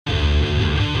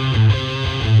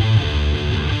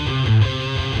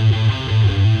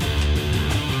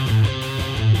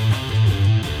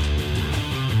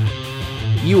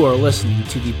You are listening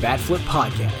to the Bat Flip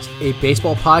Podcast, a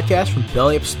baseball podcast from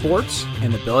Belly Up Sports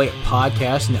and the Belly Up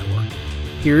Podcast Network.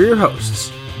 Here are your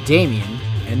hosts, Damian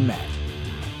and Matt.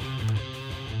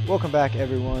 Welcome back,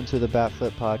 everyone, to the Bat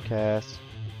Flip Podcast.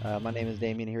 My name is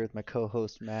Damian, here with my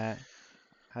co-host, Matt.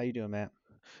 How you doing, Matt?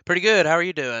 Pretty good. How are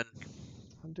you doing?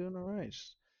 I'm doing all right.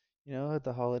 At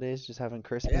the holidays, just having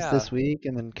Christmas Yeah. this week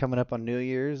and then coming up on New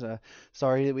Year's.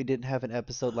 Sorry that we didn't have an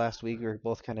episode last week. We were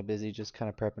both kind of busy, just kind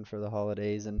of prepping for the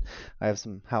holidays, and I have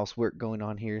some housework going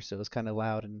on here, so it's kind of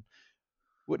loud and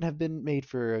wouldn't have been made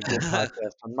for a good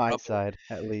podcast on my Probably, side,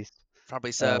 at least.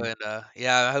 probably so. Um, And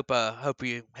yeah, I hope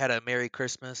you had a Merry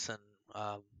Christmas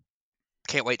and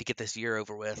can't wait to get this year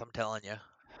over with. I'm telling you.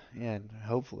 yeah, and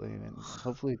hopefully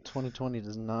 2020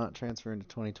 does not transfer into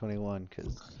 2021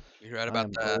 because You're right I about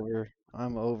am that. over.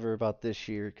 I'm over about this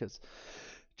year because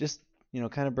just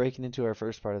kind of breaking into our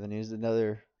first part of the news.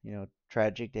 Another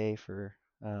tragic day for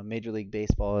Major League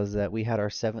Baseball is that we had our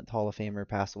seventh Hall of Famer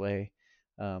pass away.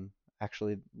 Um,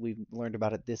 Actually, we learned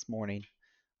about it this morning,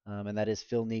 and that is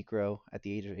Phil Niekro at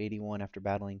the age of 81 after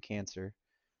battling cancer.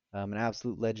 An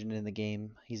absolute legend in the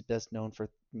game. He's best known for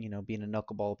being a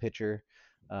knuckleball pitcher.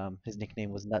 His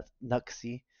nickname was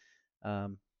Nuxie.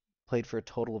 Um, Played for a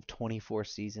total of 24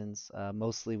 seasons,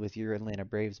 mostly with your Atlanta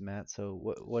Braves, Matt. So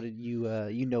what did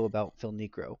you know about Phil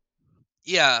Niekro?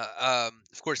 Yeah.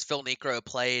 Of course, Phil Niekro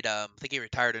played. I think he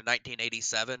retired in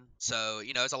 1987. So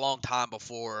it's a long time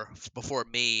before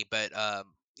me. But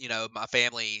my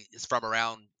family is from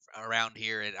around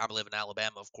here, and I live in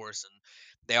Alabama, of course, and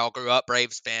they all grew up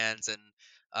Braves fans, and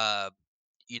uh,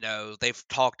 they've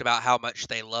talked about how much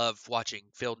they love watching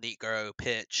Phil Niekro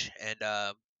pitch, and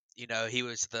he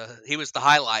was the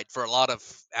highlight for a lot of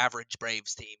average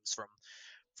Braves teams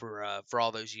for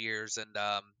all those years, and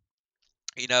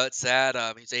it's sad.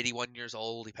 He's 81 years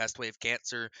old. He passed away of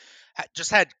cancer.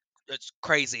 Just had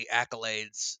crazy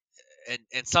accolades.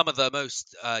 And some of the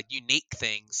most unique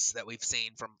things that we've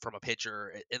seen from a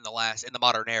pitcher in the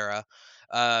modern era.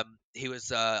 He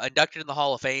was inducted in the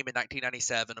Hall of Fame in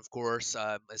 1997. Of course,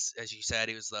 as you said,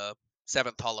 he was the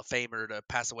seventh Hall of Famer to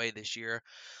pass away this year.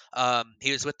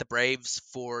 He was with the Braves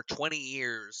for 20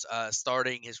 years,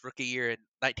 starting his rookie year in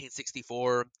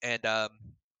 1964 and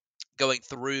going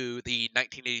through the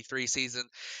 1983 season.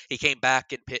 He came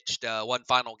back and pitched one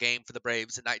final game for the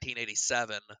Braves in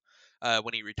 1987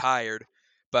 when he retired.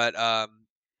 But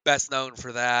best known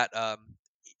for that, a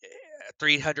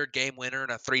 300 game winner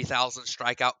and a 3,000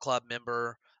 strikeout club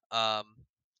member. Um,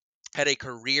 had a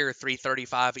career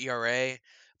 3.35 ERA,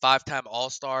 five-time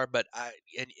All-Star. But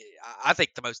I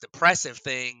think the most impressive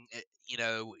thing,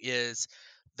 is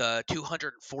the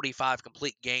 245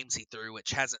 complete games he threw,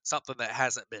 which hasn't something that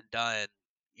hasn't been done,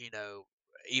 you know,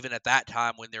 even at that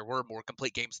time when there were more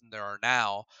complete games than there are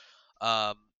now.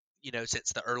 Um,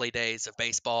 since the early days of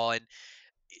baseball, and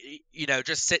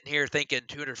just sitting here thinking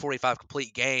 245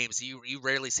 complete games, you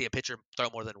rarely see a pitcher throw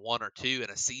more than one or two in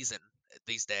a season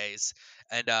these days.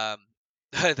 And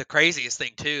the craziest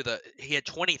thing too, he had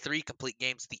 23 complete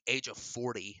games at the age of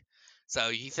 40. So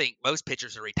you think most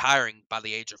pitchers are retiring by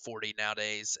the age of 40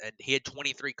 nowadays, and he had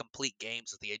 23 complete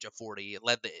games at the age of 40 and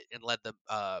led the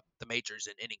majors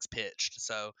in innings pitched.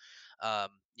 So, I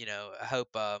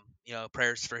hope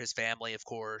prayers for his family, of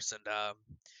course, and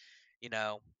you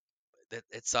know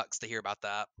it sucks to hear about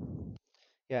that.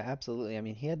 Yeah, absolutely. I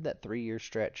mean, he had that 3-year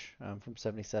stretch from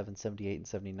 77, 78, and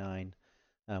 79,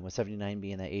 with 79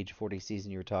 being that age 40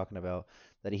 season you were talking about,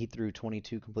 that he threw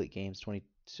 22 complete games, 20,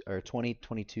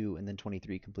 22, and then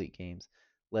 23 complete games.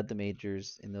 Led the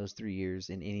majors in those 3 years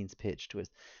in innings pitched,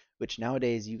 which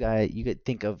nowadays you could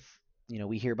think of,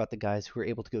 we hear about the guys who are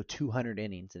able to go 200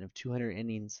 innings, and if 200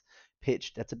 innings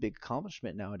pitched, that's a big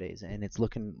accomplishment nowadays, and it's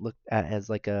looked at as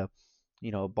like a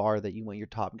bar that you want your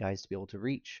top guys to be able to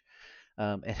reach.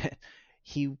 And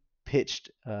he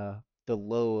pitched the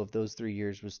low of those 3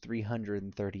 years was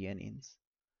 330 innings.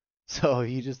 So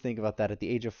you just think about that. At the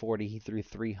age of 40, he threw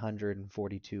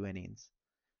 342 innings.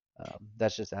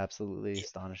 That's just absolutely Y-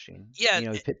 astonishing. Yeah, He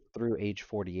pitched through age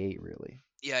 48, really.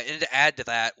 yeah, and to add to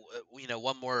that,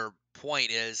 one more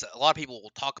point is a lot of people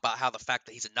will talk about how the fact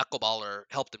that he's a knuckleballer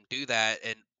helped him do that,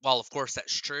 and while of course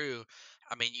that's true,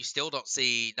 I mean you still don't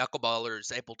see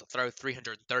knuckleballers able to throw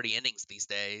 330 innings these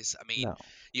days. I mean, No,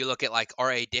 you look at like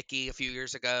R.A. Dickey a few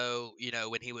years ago,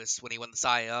 when he won the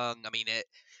Cy Young. I mean,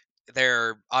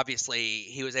 there obviously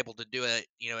he was able to do it,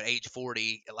 at age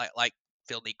 40, like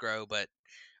Phil Niekro, but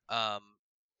um,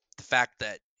 the fact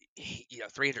that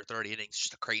 330 innings is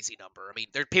just a crazy number. I mean,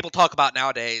 there people talk about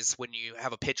nowadays when you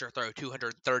have a pitcher throw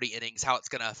 230 innings, how it's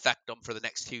going to affect them for the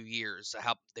next 2 years,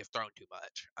 how they've thrown too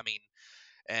much. I mean,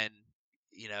 and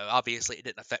obviously it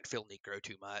didn't affect Phil Niekro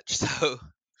too much. So,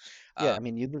 Yeah, um, I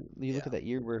mean, you look yeah. at that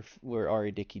year where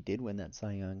Ari Dickey did win that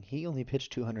Cy Young. He only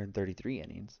pitched 233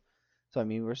 innings. So I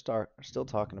mean, still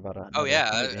talking about Oh another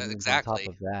yeah, 100 innings on top exactly,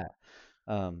 of that.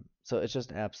 So it's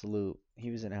just an absolute.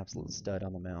 He was an absolute stud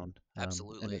on the mound. And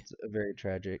absolutely. it's a very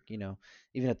tragic.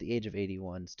 Even at the age of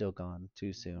 81, still gone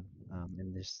too soon.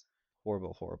 In this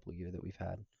horrible, horrible year that we've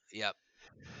had. Yep.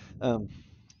 Um,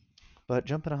 but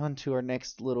jumping on to our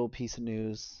next little piece of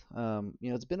news,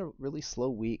 it's been a really slow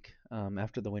week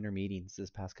after the winter meetings this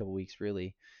past couple weeks,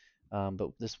 really.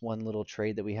 But this one little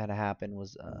trade that we had to happen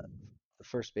was the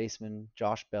first baseman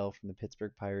Josh Bell from the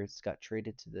Pittsburgh Pirates got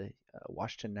traded to the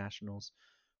Washington Nationals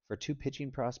for two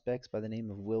pitching prospects by the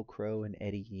name of Will Crowe and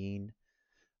Eddie Yean.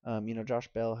 Josh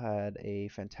Bell had a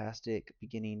fantastic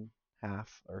beginning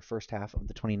half or first half of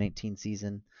the 2019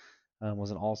 season.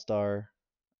 Was an All-Star.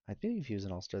 I believe he was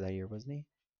an All-Star that year, wasn't he?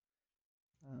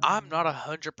 I'm not Um,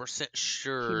 100% he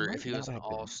sure if might he was not an have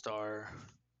been. all-star.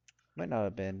 Might not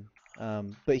have been.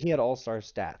 But he had all-star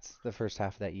stats the first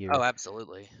half of that Oh, year.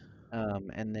 absolutely.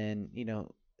 And then,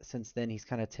 since then he's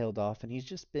kind of tailed off and he's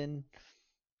just been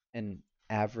an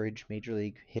average major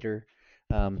league hitter.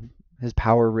 His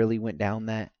power really went down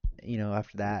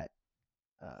after that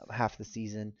half the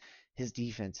season. His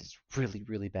defense is really,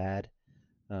 really bad.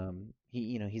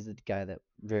 He's the guy that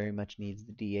very much needs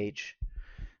the DH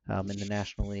in the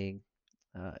National League.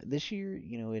 This year,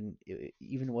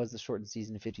 even was the shortened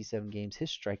season of 57 games, his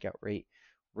strikeout rate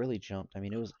really jumped. I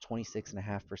mean, it was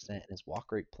 26.5%, and his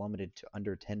walk rate plummeted to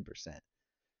under 10%.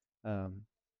 Um,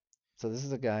 so this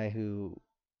is a guy who,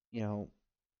 you know,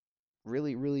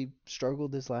 really, really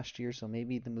struggled this last year. So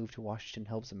maybe the move to Washington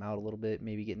helps him out a little bit.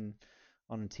 Maybe getting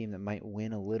on a team that might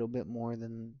win a little bit more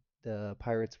than the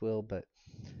Pirates will. But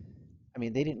I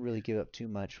mean, they didn't really give up too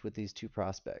much with these two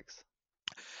prospects.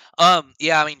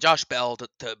 Yeah, I mean Josh Bell to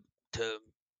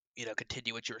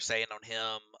continue what you were saying on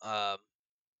him.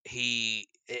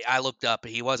 I looked up,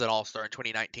 he was an all-star in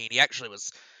 2019.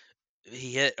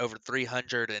 He hit over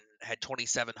 300 and had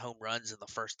 27 home runs in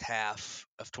the first half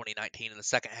of 2019. In the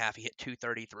second half, he hit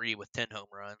 233 with 10 home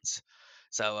runs.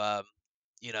 So,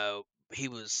 you know, he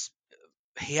was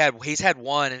he's had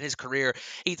one in his career.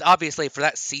 He's obviously for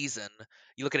that season.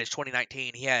 You look at his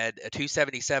 2019, he had a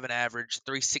 277 average,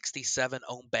 367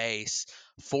 on base,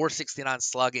 469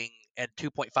 slugging, and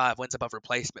 2.5 wins above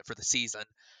replacement for the season.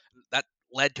 That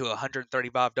led to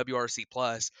 135 WRC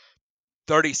plus,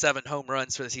 37 home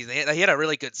runs for the season. He had a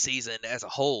really good season as a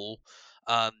whole,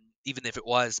 um, even if it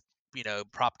was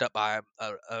propped up by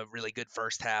a really good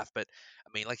first half. But I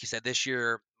mean, like you said, this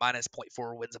year minus zero point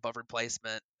 0.4 wins above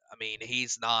replacement. I mean,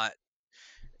 he's not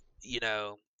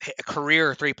a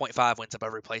career 3.5 wins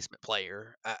above replacement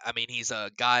player. I mean, he's a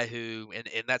guy who,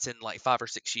 and that's in like 5 or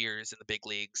 6 years in the big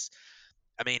leagues.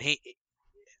 I mean,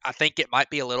 I think it might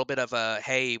be a little bit of a,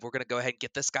 hey, we're going to go ahead and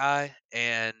get this guy,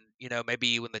 and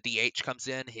maybe when the DH comes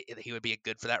in, he would be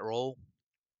good for that role.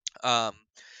 Um,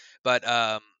 but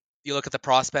you look at the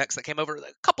prospects that came over, a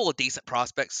couple of decent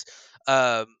prospects.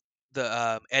 Um,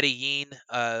 the Eddie Yean,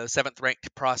 seventh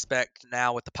ranked prospect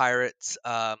now with the Pirates.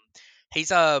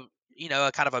 He's a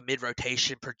kind of a mid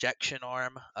rotation projection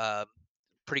arm.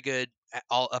 Pretty good,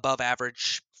 all above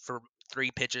average for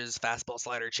three pitches, fastball,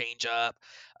 slider, changeup.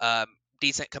 Um,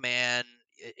 Decent command.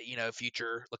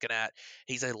 Future looking at.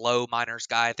 He's a low minors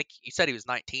guy. I think you said he was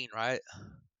 19, right?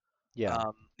 Yeah.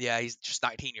 Yeah, he's just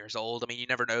 19 years old. I mean, you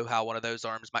never know how one of those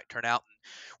arms might turn out. And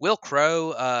Will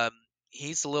Crowe,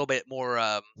 he's a little bit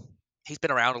more. He's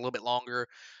been around a little bit longer.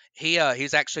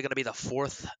 He's actually going to be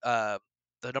the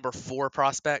number 4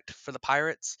 prospect for the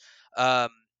Pirates. Um,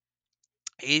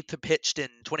 he pitched in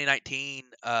 2019,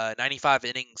 95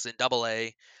 innings in Double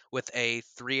A with a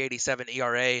 3.87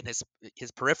 ERA, and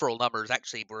his peripheral numbers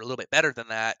actually were a little bit better than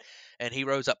that. And he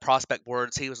rose up prospect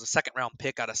boards. He was a second round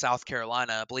pick out of South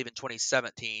Carolina, I believe, in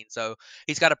 2017. So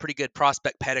he's got a pretty good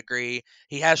prospect pedigree.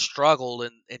 He has struggled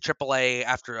in AAA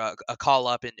after a call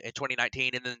up in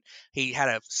 2019, and then he had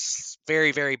a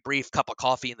very, very brief cup of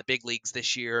coffee in the big leagues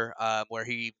this year, where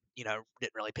he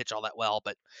didn't really pitch all that well.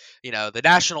 But the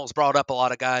Nationals brought up a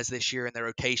lot of guys this year in their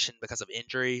rotation because of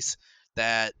injuries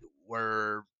that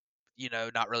were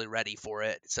not really ready for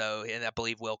it. So, and I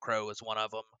believe Will Crowe was one of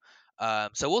them.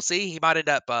 So we'll see. He might end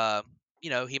up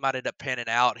panning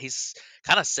out. He's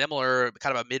kind of similar,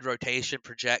 kind of a mid rotation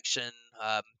projection.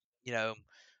 You know,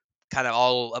 kind of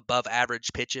all above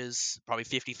average pitches, probably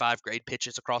 55 grade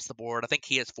pitches across the board. I think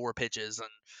he has 4 pitches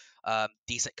and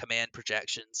decent command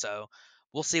projection. So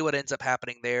we'll see what ends up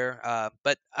happening there.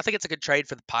 But I think it's a good trade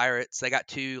for the Pirates. They got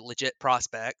 2 legit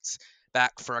prospects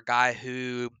back for a guy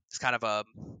who is kind of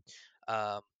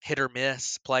hit or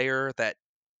miss player that,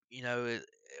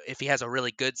 if he has a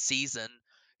really good season,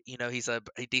 he's a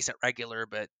decent regular,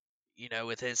 but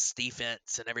with his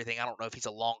defense and everything, I don't know if he's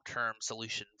a long-term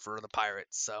solution for the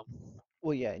Pirates. So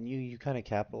Well, yeah, and you kind of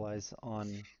capitalize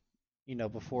on,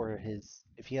 before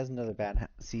if he has another bad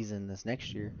season this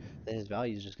next year, then his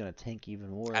value is just going to tank even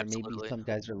more. Maybe absolutely, some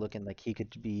guys are looking like he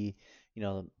could be,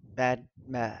 bad,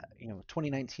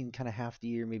 2019 kind of half the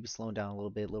year, maybe slowing down a little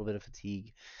bit of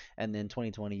fatigue, and then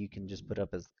 2020 you can just put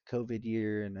up as the COVID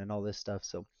year and all this stuff.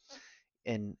 So,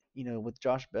 and with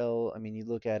Josh Bell, I mean, you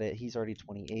look at it, he's already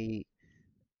 28.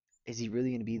 Is he really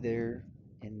going to be there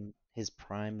in his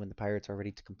prime when the Pirates are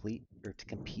ready to complete or to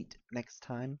compete next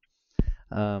time?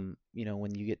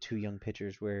 When you get two young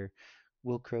pitchers where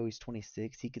Will Crow's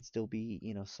 26, he could still be,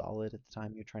 solid at the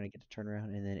time you're trying to get a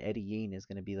turnaround, and then Eddie Ying is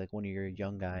going to be like one of your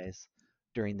young guys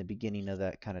during the beginning of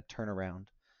that kind of turnaround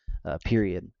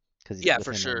period, because yeah, with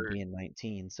for him only sure, being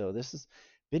 19. So this is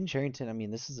Ben Cherington. I mean,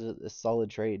 this is a solid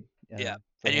trade yeah.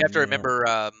 for And you have him. to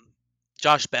remember,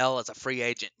 Josh Bell is a free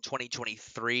agent in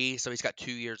 2023, so he's got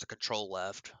 2 years of control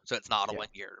left. So it's not a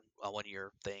Yeah, one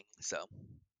year thing. So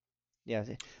yeah.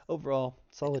 Overall,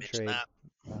 need to solid mention trade. that.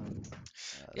 Um,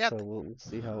 Yeah, so we'll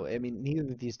see how. I mean, neither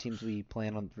of these teams we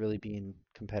plan on really being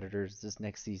competitors this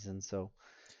next season. So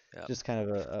yeah. just kind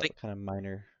of I think a kind of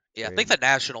minor Yeah, I think trade. the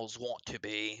Nationals want to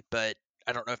be, but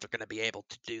I don't know if they're going to be able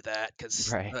to do that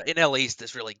because Right. the NL East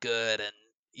is really good, and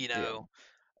Yeah.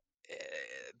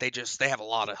 eh, they have a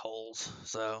lot of holes.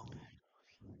 So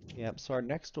Yep. So our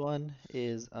next one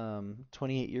is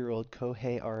 28-year-old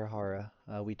Kohei Arihara.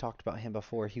 We talked about him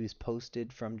before. He was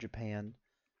posted from Japan,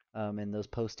 and those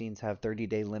postings have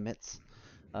 30-day limits.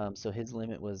 So his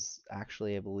limit was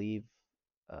actually, I believe,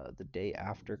 the day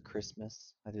after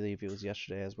Christmas. I believe it was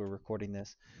yesterday as we're recording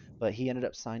this. But he ended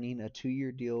up signing a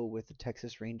 2-year deal with the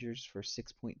Texas Rangers for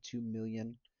 6.2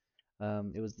 million.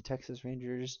 It was the Texas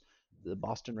Rangers, the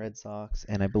Boston Red Sox,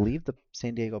 and I believe the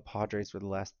San Diego Padres were the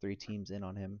last three teams in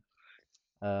on him.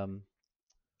 Um,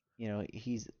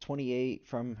 he's 28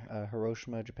 from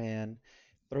Hiroshima, Japan.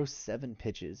 Throws 7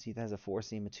 pitches. He has a four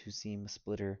seam, a two seam, a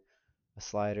splitter, a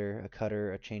slider, a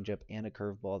cutter, a changeup, and a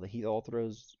curveball that he all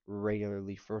throws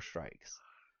regularly for strikes.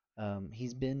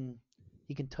 He's been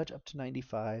he can touch up to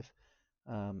 95,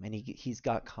 and he's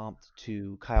got comped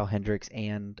to Kyle Hendricks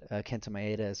and Kenta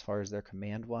Maeda as far as their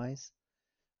command wise.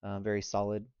 Very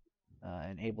solid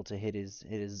and able to hit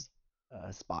his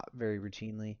spot very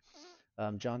routinely.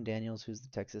 John Daniels, who's the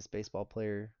Texas baseball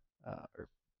player or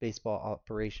baseball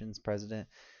operations president,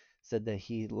 said that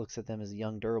he looks at them as a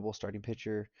young, durable starting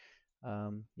pitcher.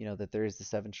 That there is the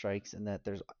 7 strikes and that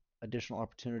there's additional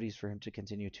opportunities for him to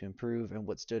continue to improve. And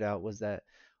what stood out was that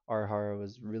Arihara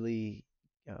was really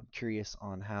curious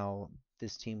on how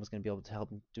this team was going to be able to help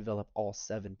him develop all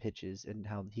 7 pitches and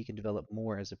how he can develop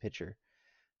more as a pitcher.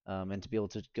 And to be able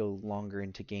to go longer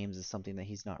into games is something that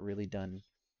he's not really done,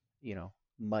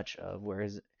 much of.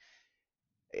 Whereas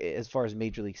as far as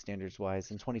major league standards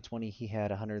wise, in 2020 he had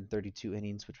 132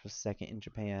 innings, which was second in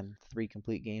Japan, 3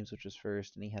 complete games, which was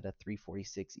first, and he had a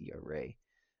 3.46 ERA.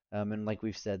 And like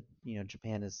we've said,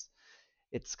 Japan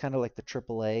it's kind of like the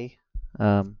AAA,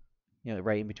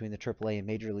 right in between the AAA and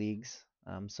major leagues.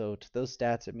 So to those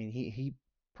stats, I mean, he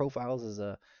profiles as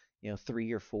a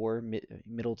 3 or 4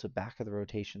 middle to back of the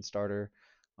rotation starter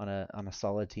on a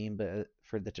solid team. But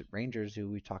for the Rangers, who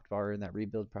we talked about are in that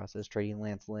rebuild process, trading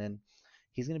Lance Lynn,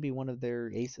 he's going to be one of their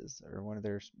aces or one of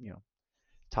their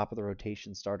top of the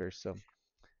rotation starters. So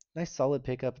nice solid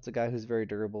pickup. It's a guy who's very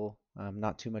durable,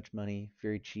 not too much money,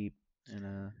 very cheap, and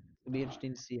it'll be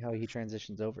interesting to see how he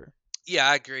transitions over. yeah,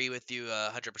 I agree with you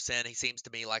 100%. He seems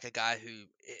to me like a guy who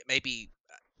maybe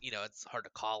it's hard to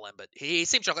call him, but he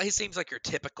seems like your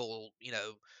typical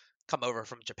come over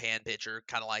from Japan pitcher,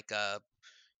 kind of like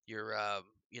your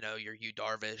your Yu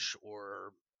Darvish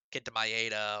or Kenta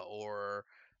Maeda or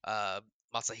uh,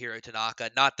 Masahiro Tanaka.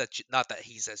 Not that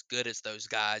he's as good as those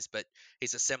guys, but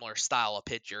he's a similar style of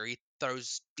pitcher. He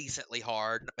throws decently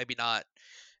hard,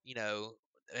 you know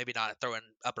maybe not throwing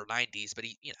upper 90s, but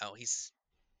he's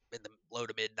in the low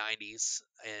to mid 90s,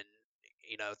 and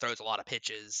throws a lot of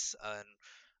pitches, and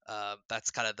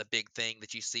that's kind of the big thing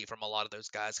that you see from a lot of those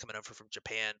guys coming over from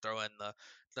Japan, throwing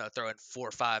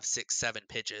 4, 5, 6, 7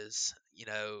 pitches.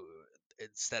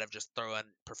 Instead of just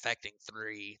perfecting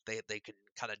 3, they can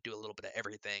kind of do a little bit of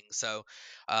everything. So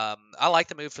I like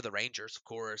the move for the Rangers, of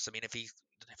course. I mean, if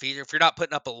you're not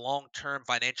putting up a long term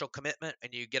financial commitment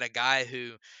and you get a guy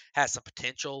who has some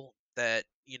potential that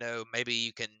maybe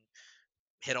you can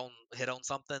hit on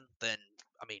something, then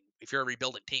I mean, if you're a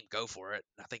rebuilding team, go for it.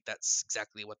 I think that's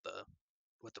exactly what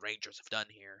the Rangers have done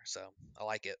here. So I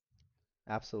like it.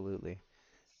 Absolutely.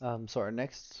 So our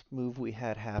next move we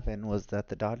had happen was that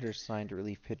the Dodgers signed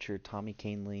relief pitcher Tommy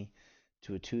Kahnle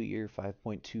to a 2-year,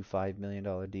 $5.25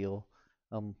 million deal.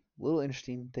 Little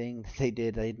interesting thing that they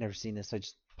did, I'd never seen this, I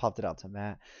just popped it out to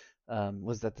Matt,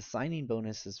 was that the signing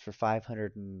bonus is for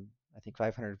 500 and I think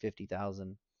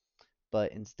 550,000,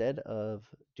 but instead of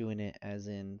doing it as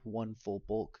in one full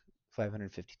bulk,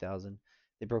 550,000,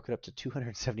 they broke it up to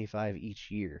 275 each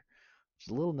year. It's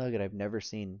a little nugget I've never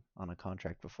seen on a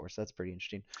contract before, so that's pretty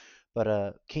interesting.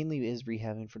 But Canely is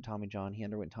rehabbing for Tommy John. He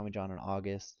underwent Tommy John in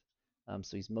August,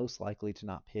 so he's most likely to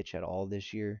not pitch at all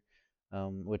this year,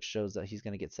 which shows that he's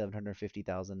going to get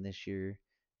 750,000 this year. And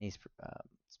he's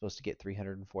supposed to get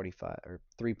 345 or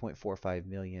 3.45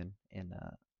 million in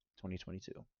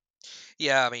 2022.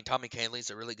 Yeah, I mean Tommy Kahnle's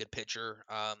a really good pitcher.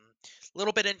 A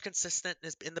little bit inconsistent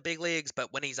in the big leagues,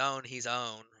 but when he's on.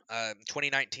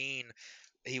 2019,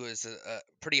 he was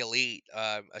pretty elite.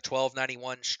 A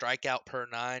 1291 strikeout per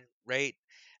nine rate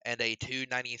and a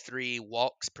 293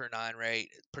 walks per nine rate.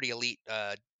 Pretty elite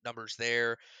numbers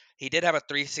there. He did have a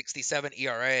 367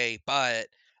 ERA, but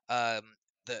um,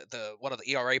 the one of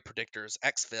the ERA predictors,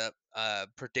 XFIP,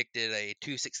 predicted a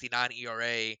 269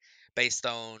 ERA based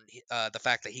on the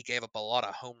fact that he gave up a lot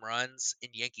of home runs in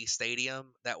Yankee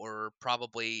Stadium that were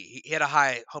probably he had a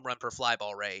high home run per fly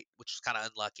ball rate, which was kind of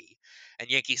unlucky, and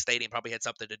Yankee Stadium probably had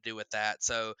something to do with that.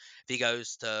 So if he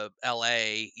goes to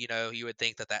LA, you would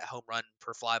think that that home run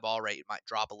per fly ball rate might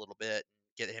drop a little bit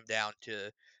and get him down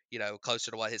to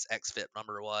closer to what his xFIP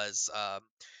number was.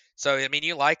 So I mean,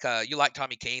 you like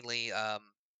Tommy Kahnle.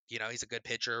 He's a good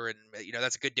pitcher, and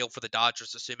that's a good deal for the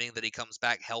Dodgers, assuming that he comes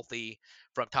back healthy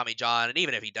from Tommy John. And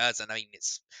even if he doesn't, I mean,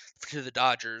 it's to the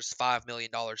Dodgers, $5 million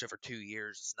over 2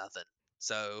 years is nothing.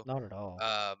 So, Not at all.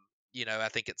 um, I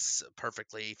think it's a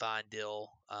perfectly fine deal.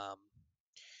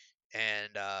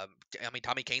 And I mean,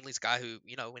 Tommy Kahnle's a guy who,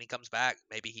 when he comes back,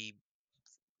 maybe he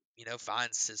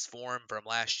finds his form from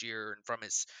last year and from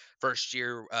his last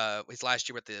year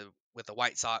with the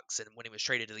White Sox, and when he was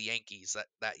traded to the Yankees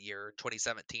that year in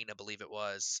 2017, I believe it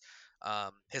was.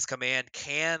 His command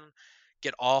can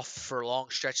get off for long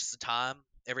stretches of time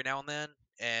every now and then,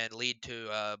 and lead to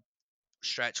a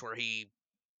stretch where he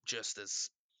just is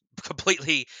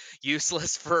completely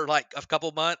useless for like a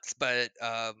couple months. But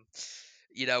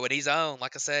when he's on,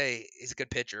 like I say, he's a good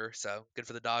pitcher. So good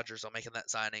for the Dodgers on making that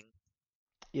signing.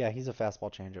 Yeah, he's a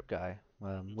fastball changeup guy,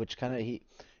 which kind of he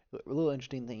a little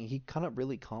interesting thing. He kind of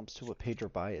really comps to what Pedro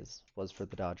Baez was for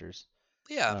the Dodgers.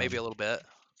 Yeah, maybe a Um, little bit.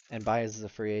 and Baez is a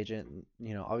free agent.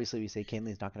 Obviously we say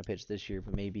Canley's not going to pitch this year,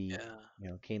 but maybe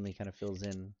Yeah, Canley kind of fills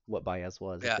in what Baez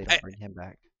was if yeah, they don't bring him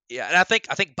back. yeah. And I think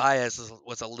Baez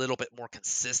was a little bit more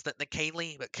consistent than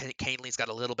Canely, but Canely's got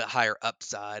a little bit higher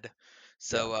upside. Yeah,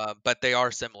 So, but they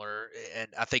are similar, and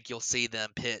I think you'll see them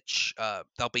pitch.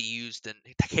 They'll be used, and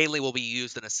Canely will be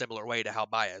used in a similar way to how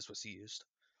Baez was used.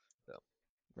 So,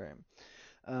 right.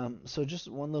 So just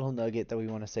one little nugget that we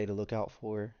want to say to look out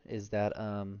for is that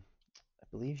I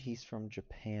believe he's from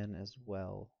Japan as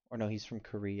well, or no, he's from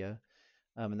Korea.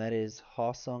 And that is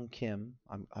Ha Sung Kim.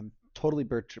 I'm totally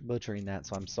butchering that,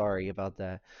 so I'm sorry about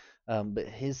that. But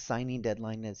his signing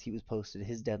deadline, as he was posted,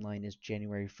 his deadline is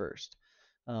January 1st.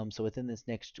 So within this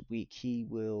next week, he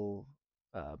will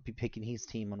be picking his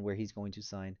team on where he's going to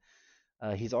sign.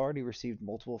 He's already received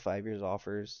multiple 5 years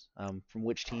offers, from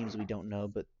which teams we don't know,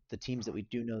 but the teams that we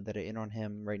do know that are in on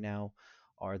him right now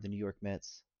are the New York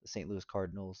Mets, the St. Louis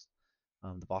Cardinals,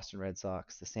 the Boston Red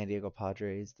Sox, the San Diego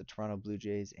Padres, the Toronto Blue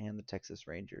Jays, and the Texas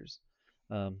Rangers.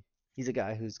 He's a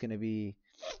guy who's going to be,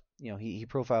 he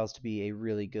profiles to be a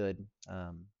really good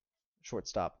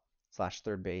shortstop slash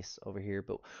third base over here.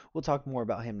 But we'll talk more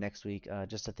about him next week.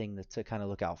 Just a thing to kind of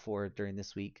look out for during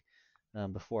this week,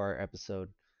 before our episode.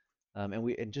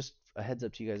 And just a heads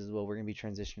up to you guys as well, we're going to be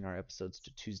transitioning our episodes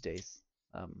to Tuesdays,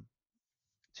 um,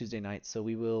 Tuesday nights. So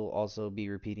we will also be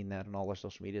repeating that on all our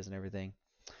social medias and everything.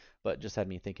 But just had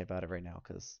me thinking about it right now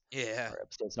because yeah, our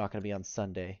episode's not going to be on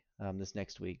Sunday, this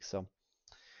next week. So,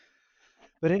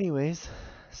 but anyways,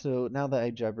 so now that I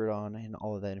jabbered on and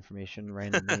all of that information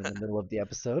randomly in the middle of the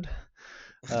episode,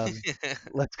 um,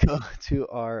 let's go to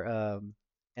our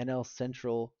NL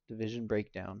Central Division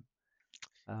breakdown.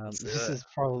 let's do This it. is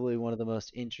probably one of the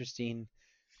most interesting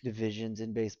divisions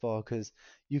in baseball because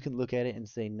you can look at it and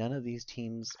say none of these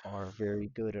teams are very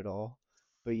good at all,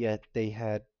 but yet they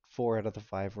had 4 out of the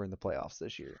 5 were in the playoffs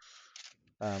this year.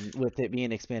 With it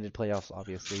being expanded playoffs,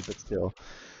 obviously, but still,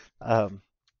 um,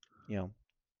 you know,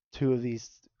 two of these,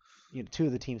 two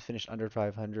of the teams finished under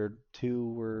 500,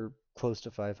 two were close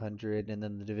to 500, and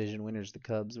then the division winners, the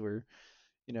Cubs, were,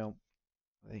 you know,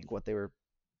 I think what they were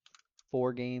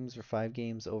 4 games or 5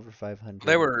 games over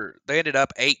They 500. were they ended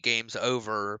up 8 games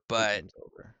over, 8 but games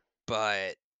over.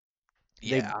 but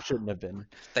They yeah, shouldn't have been.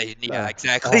 yeah, All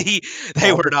exactly.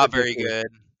 They all were the not very predictors good.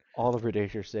 all the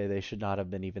predictors say they should not have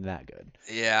been even that good.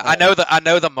 Yeah, Uh, I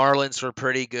know the Marlins were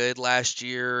pretty good last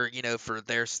year, for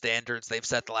their standards they've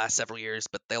set the last several years,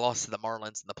 but they lost to the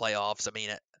Marlins in the playoffs. I mean,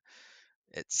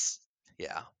 it's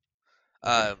yeah.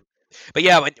 yeah, Um, but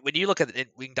yeah, when you look at it,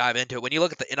 we can dive into it. When you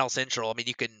look at the NL Central, I mean,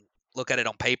 you can look at it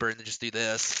on paper and then just do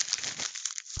this.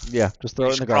 yeah, just You throw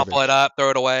it in the just crumple it garbage. up, throw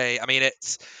it away. I mean,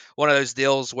 it's one of those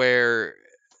deals where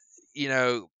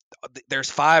there's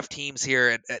 5 teams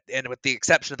here, and with the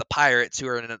exception of the Pirates, who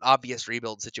are in an obvious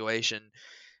rebuild situation,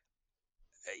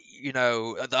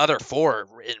 the other 4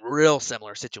 are in real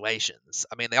similar situations.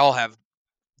 I mean, they all have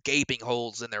gaping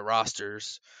holes in their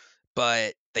rosters,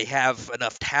 but they have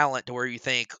enough talent to where you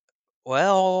think,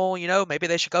 well, maybe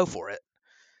they should go for it.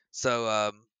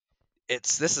 So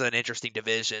this is an interesting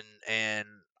division, and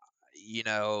you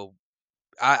know,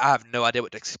 I have no idea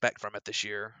what to expect from it this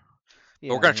year.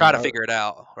 But we're Yeah, I gonna mean, try to figure it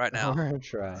out right we're now. gonna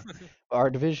try. Our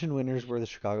division winners were the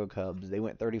Chicago Cubs. They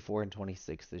went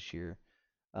 34-26 this year.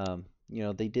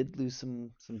 They did lose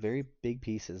some very big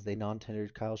pieces. They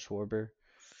non-tendered Kyle Schwarber.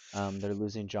 They're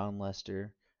losing John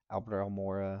Lester, Albert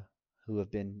Almora, who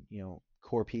have been,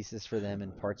 core pieces for them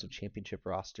in parts of championship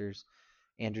rosters.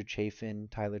 Andrew Chafin,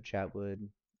 Tyler Chatwood,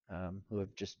 who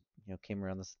have just, came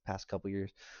around this past couple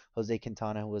years. Jose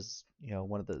Quintana was,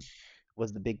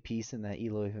 was the big piece in that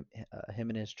Eloy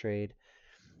Jimenez trade.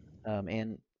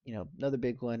 And another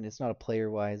big one. It's not a player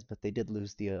wise, but they did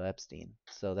lose Theo Epstein,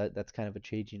 so that's kind of a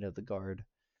changing of the guard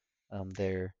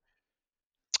there.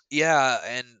 Yeah,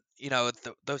 and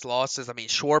those losses. I mean,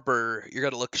 Schwarber, you're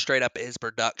gonna look straight up at his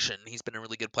production. He's been a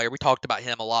really good player. We talked about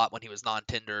him a lot when he was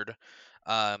non-tendered,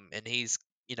 and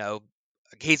you know,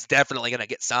 he's definitely gonna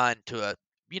get signed to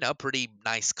a pretty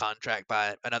nice contract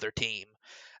by another team.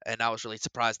 And I was really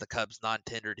surprised the Cubs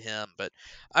non-tendered him. But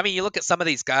I mean, you look at some of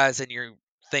these guys and you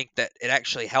think that it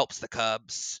actually helps the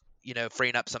Cubs.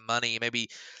 Freeing up some money. Maybe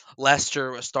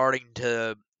Lester was starting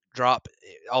to drop.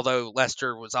 Although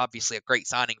Lester was obviously a great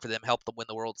signing for them, helped them win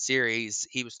the World Series,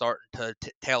 he was starting to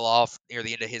tail off near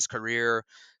the end of his career.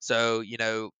 So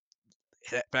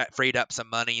that freed up some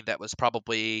money that was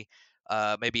probably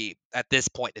maybe at this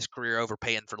point in his career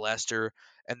overpaying for Lester.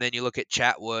 And then you look at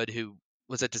Chatwood, who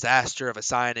was a disaster of a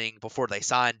signing before they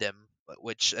signed him,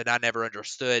 and I never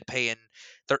understood paying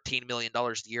 $13 million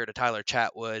a year to Tyler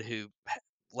Chatwood, who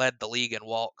led the league in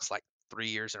walks like 3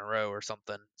 years in a row or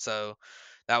something. So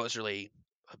that was really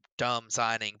a dumb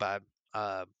signing by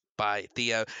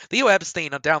Theo. Theo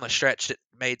Epstein down the stretch that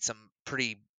made some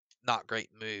pretty not great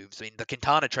moves. I mean, the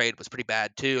Quintana trade was pretty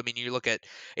bad too. I mean, you look at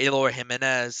Eloy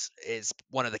Jimenez is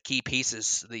one of the key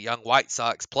pieces, the young White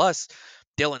Sox. Plus,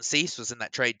 Dylan Cease was in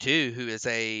that trade too, who is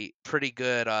a pretty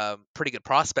good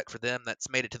prospect for them that's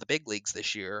made it to the big leagues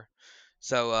this year.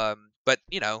 So, but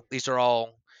these are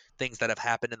all things that have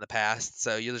happened in the past.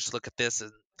 So you just look at this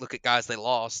and look at guys they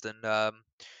lost, and I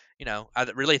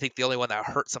really think the only one that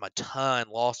hurts them a ton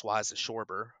loss wise is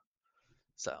Schwarber.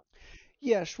 So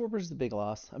Yeah, Schwarber's the big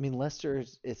loss. I mean,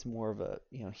 Lester's it's more of a,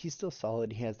 he's still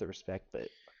solid. He has the respect, but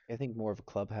I think more of a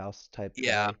clubhouse type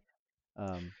yeah, guy.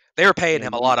 Um, they were paying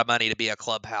him a you lot of money to be a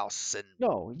clubhouse, and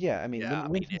no, yeah, I mean, yeah, I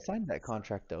when mean, he signed that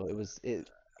contract though,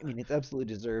 I mean, it's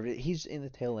absolutely deserved. He's in the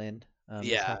tail end.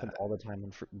 This yeah, happens all the time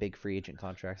on big free agent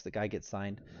contracts. The guy gets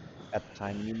signed at the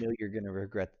time, and you're gonna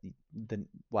regret the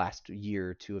last year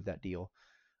or two of that deal.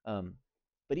 Um,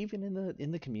 but even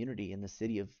in the community in the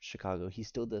city of Chicago, he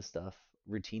still does stuff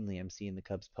routinely. I'm seeing the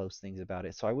Cubs post things about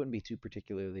it, so I wouldn't be too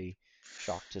particularly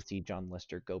shocked to see John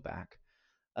Lester go back.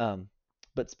 Um,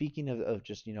 but speaking of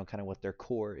just kind of what their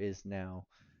core is now,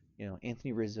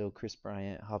 Anthony Rizzo, Chris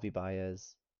Bryant, Javi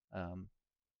Baez, um,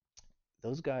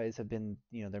 those guys have been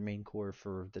their main core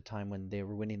for the time when they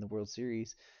were winning the World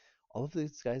Series. All of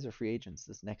these guys are free agents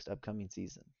this next upcoming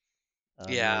season.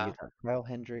 You yeah, got Kyle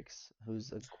Hendricks,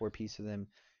 who's a core piece for them.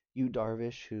 Yu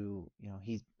Darvish, who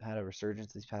he's had a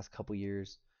resurgence these past couple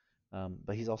years,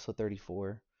 but he's also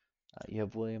 34. You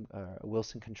have William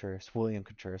Contreras.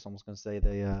 Almost gonna say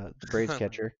the Braves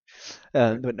catcher,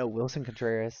 but no Wilson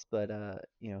Contreras, but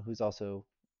who's also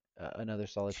another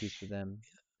solid piece for them.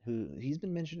 Who he's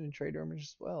been mentioned in trade rumors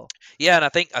as well. yeah. And I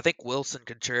think Wilson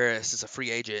Contreras is a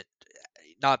free agent.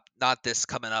 Not this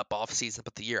coming up off season,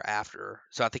 but the year after.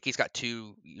 So I think he's got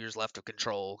 2 years left of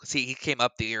control. Because he came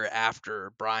up the year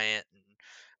after Bryant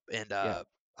and Yeah,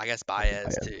 I guess Javi Baez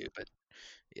Baez. too. But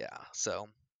yeah, so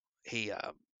he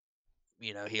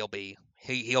he'll be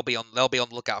on they'll be on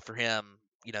the lookout for him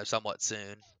somewhat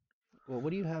soon. Well,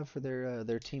 what do you have for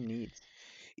their team needs?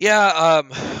 Yeah,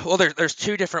 well, there's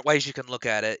two different ways you can look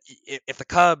at it. If the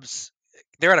Cubs,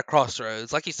 they're at a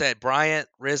crossroads, like you said, Bryant,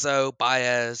 Rizzo,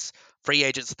 Baez, free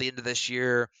agents at the end of this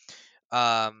year.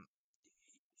 Um,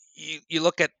 you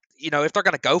look at, if they're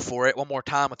going to go for it one more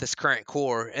time with this current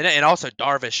core, and also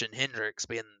Darvish and Hendricks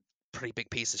being pretty big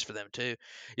pieces for them too.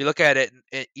 You look at it,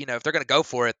 and if they're going to go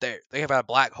for it, they have a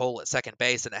black hole at second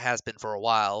base, and it has been for a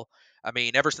while. I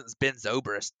mean, ever since Ben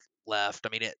Zobrist left, I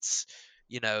mean, it's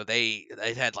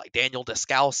they've had like Daniel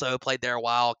Descalso played there a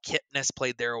while, Kipnis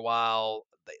played there a while.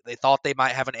 They thought they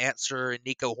might have an answer in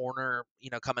Nico Horner,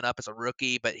 coming up as a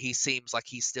rookie, but he seems like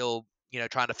he's still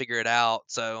trying to figure it out.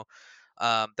 So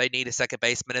they need a second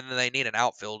baseman, and then they need an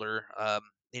outfielder.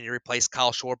 They need to replace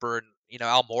Kyle Schwarber, and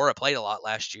Almora played a lot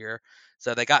last year,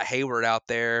 so they got Hayward out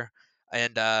there,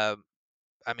 and I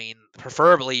mean,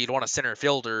 preferably you'd want a center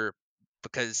fielder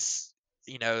because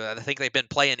I think they've been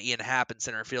playing Ian Happ in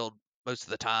center field most of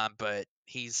the time, but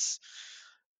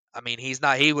I mean, he's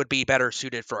not. He would be better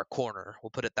suited for a corner. We'll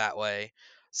put it that way.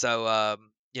 So,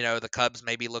 the Cubs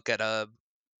maybe look at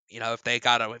if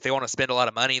they want to spend a lot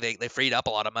of money, they freed up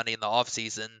a lot of money in the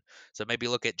offseason. So maybe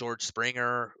look at George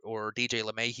Springer or DJ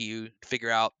LeMahieu to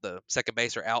figure out the second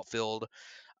base or outfield.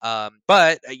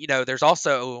 But there's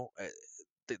also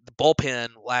the bullpen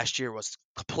last year was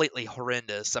completely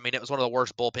horrendous. I mean, it was one of the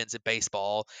worst bullpens in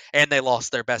baseball, and they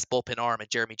lost their best bullpen arm at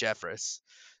Jeremy Jeffress.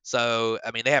 So,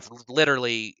 I mean, they have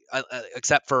literally,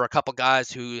 except for a couple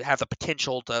guys who have the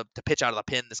potential to pitch out of the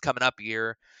pen this coming up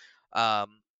year, um,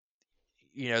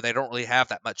 they don't really have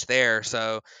that much there.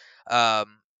 So,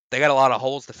 they got a lot of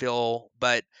holes to fill.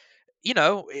 But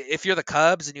if you're the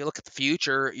Cubs and you look at the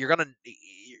future,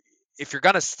 if you're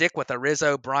gonna stick with a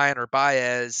Rizzo, Bryant, or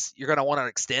Baez, you're gonna want to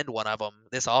extend one of them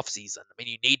this offseason. I mean,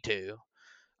 you need to,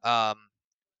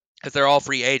 because they're all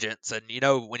free agents, and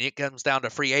when it comes down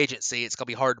to free agency, it's gonna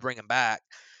be hard to bring them back.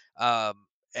 Um,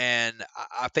 and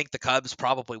I think the Cubs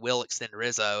probably will extend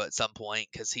Rizzo at some point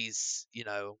because he's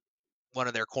one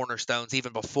of their cornerstones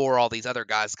even before all these other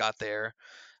guys got there.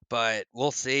 But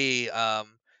we'll see.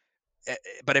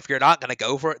 But if you're not going to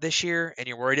go for it this year and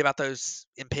you're worried about those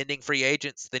impending free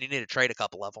agents, then you need to trade a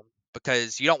couple of them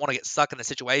because you don't want to get stuck in a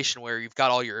situation where you've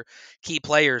got all your key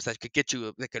players that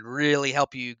could really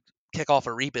help you kick off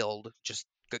a rebuild, just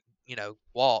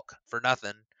walk for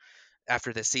nothing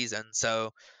after this season.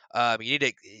 So you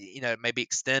need to maybe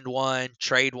extend one,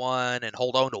 trade one, and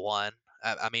hold on to one.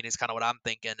 I mean, it's kind of what I'm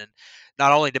thinking, and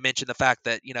not only to mention the fact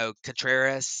that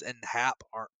Contreras and Hap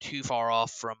aren't too far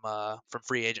off from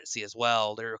free agency as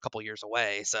well. They're a couple years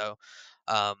away, so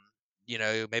um,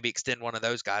 maybe extend one of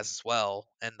those guys as well,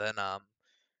 and then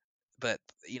but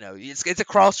it's a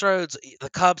crossroads. The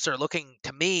Cubs are looking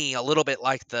to me a little bit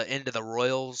like the end of the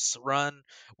Royals run,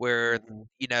 where Hmm.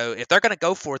 if they're going to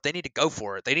go for it, they need to go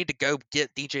for it. They need to go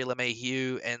get DJ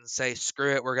LeMahieu and say,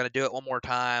 "Screw it, we're going to do it one more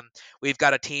time." We've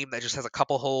got a team that just has a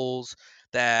couple holes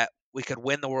that we could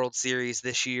win the World Series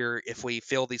this year if we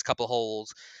fill these couple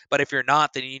holes. But if you're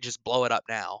not, then you just blow it up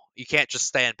now. You can't just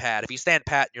stand pat. If you stand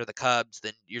pat and you're the Cubs,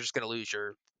 then you're just going to lose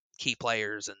your key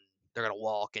players and they're going to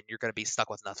walk and you're going to be stuck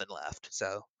with nothing left.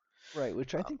 So, Right,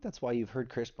 which I um, think that's why you've heard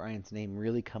Chris Bryant's name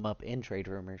really come up in trade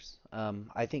rumors.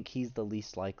 I think he's the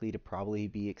least likely to probably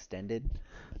be extended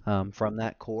from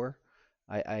that core.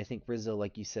 I think Rizzo,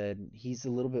 like you said, he's a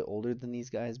little bit older than these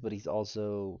guys, but he's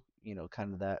also,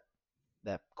 kind of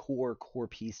that core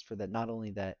piece for that not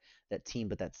only that team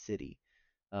but that city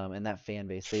and that fan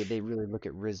base. They really look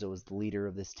at Rizzo as the leader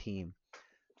of this team.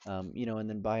 And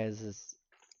then Baez is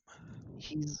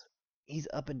he's he's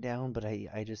up and down, but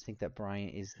I just think that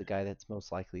Bryant is the guy that's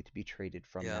most likely to be traded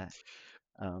from yeah.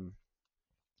 that. Um,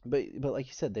 but like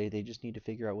you said, they just need to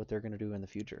figure out what they're gonna do in the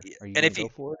future. Yeah. Are you And gonna if you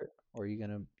go for it, or are you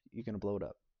gonna blow it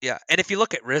up? Yeah, and if you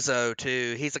look at Rizzo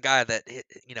too, he's a guy that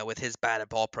with his batted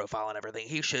ball profile and everything,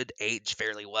 he should age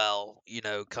fairly well.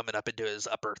 Coming up into his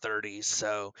upper 30s.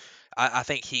 So I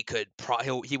think he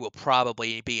will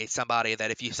probably be somebody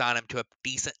that if you sign him to a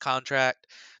decent contract,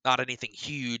 not anything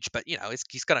huge, but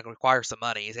he's going to require some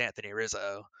money. He's Anthony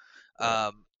Rizzo.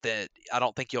 Right. That I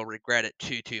don't think you'll regret it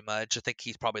too much. I think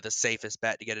he's probably the safest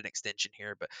bet to get an extension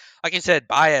here. But like you said,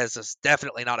 Baez is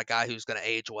definitely not a guy who's going to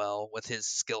age well with his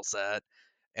skill set.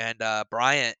 And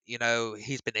Bryant,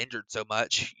 he's been injured so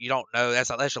much. You don't know.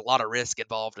 There's a lot of risk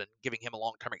involved in giving him a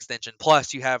long term extension.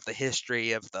 Plus, you have the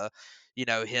history of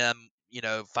him,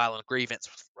 filing grievance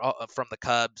from the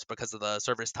Cubs because of the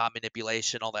service time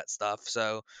manipulation, all that stuff.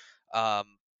 So, um,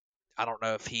 I don't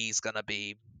know if he's gonna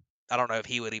be. I don't know if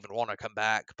he would even want to come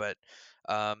back. But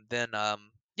then,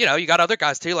 you got other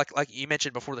guys too, like you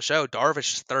mentioned before the show.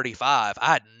 Darvish is 35.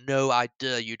 I had no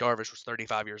idea Darvish was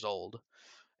 35 years old.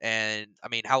 And I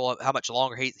mean, how much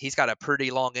longer he's got a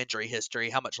pretty long injury history.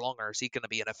 How much longer is he going to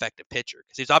be an effective pitcher?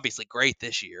 Because he's obviously great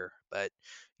this year, but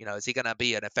is he going to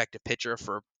be an effective pitcher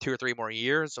for 2 or 3 more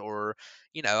years? Or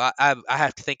I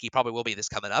have to think he probably will be this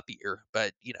coming up year,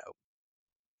 but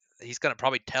he's going to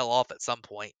probably tail off at some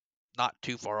point, not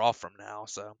too far off from now.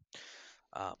 So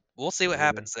we'll see what Absolutely.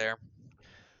 happens there.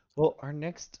 Well, our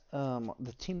next,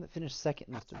 the team that finished second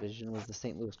in this division was the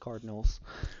St. Louis Cardinals.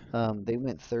 They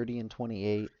went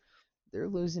 30-28. They're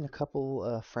losing a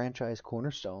couple franchise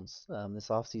cornerstones this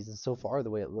offseason so far, the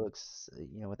way it looks.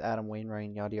 With Adam Wainwright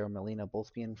and Yadier Molina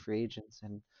both being free agents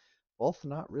and both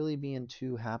not really being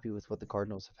too happy with what the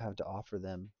Cardinals have had to offer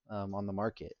them on the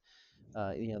market.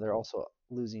 They're also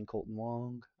losing Colton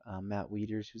Wong, Matt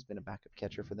Wieters, who's been a backup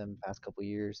catcher for them the past couple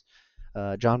years,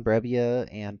 John Brebbia,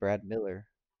 and Brad Miller.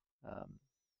 Um,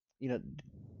 you know,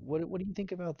 what do you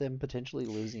think about them potentially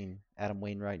losing Adam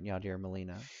Wainwright and Yadier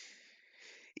Molina?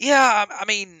 Yeah, I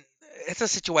mean, it's a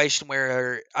situation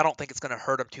where I don't think it's going to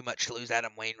hurt him too much to lose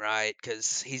Adam Wainwright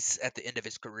because he's at the end of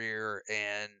his career,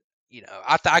 and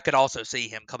I could also see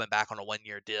him coming back on a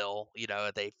 1-year deal.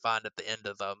 They find at the end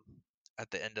of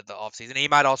the offseason. He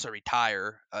might also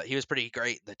retire. He was pretty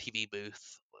great in the TV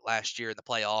booth last year in the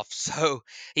playoffs, so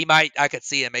I could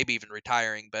see him maybe even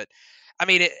retiring. But I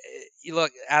mean, you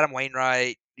look Adam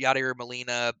Wainwright, Yadier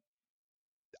Molina.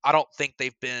 I don't think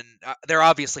they've been. They're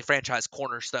obviously franchise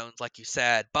cornerstones, like you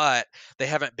said, but they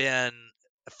haven't been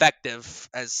effective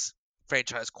as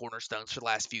franchise cornerstones for the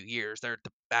last few years. They're at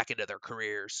the back end of their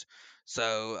careers,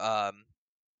 so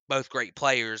both great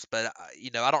players. But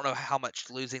I don't know how much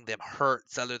losing them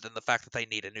hurts, other than the fact that they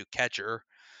need a new catcher.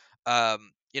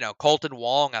 Colton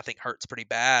Wong, I think, hurts pretty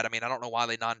bad. I mean, I don't know why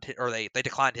they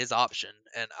declined his option,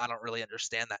 and I don't really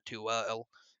understand that too well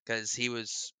because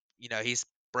he's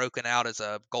broken out as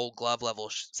a Gold Glove level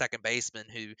second baseman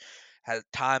who has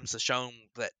times has shown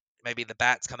that maybe the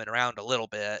bat's coming around a little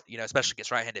bit, especially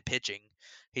against right-handed pitching.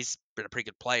 He's been a pretty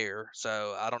good player,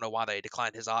 so I don't know why they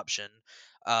declined his option.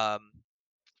 Um,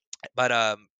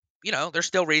 but there's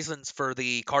still reasons for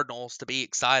the Cardinals to be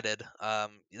excited.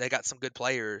 They got some good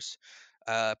players.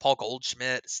 Paul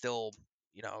Goldschmidt is still,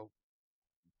 you know,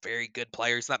 very good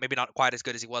player. He's maybe not quite as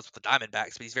good as he was with the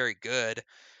Diamondbacks, but he's very good.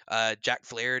 Jack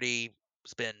Flaherty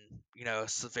has been, a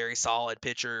very solid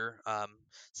pitcher,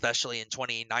 especially in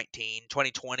 2019.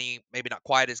 2020, maybe not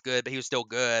quite as good, but he was still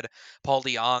good. Paul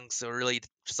DeYoung's a really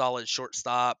solid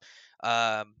shortstop.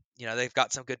 They've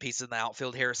got some good pieces in the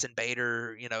outfield. Harrison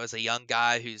Bader, is a young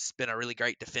guy who's been a really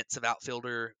great defensive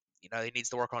outfielder. He needs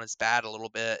to work on his bat a little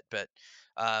bit, but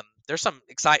there's some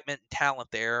excitement and talent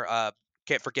there.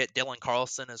 Can't forget Dylan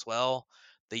Carlson as well,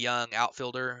 the young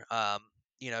outfielder.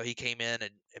 He came in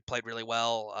and played really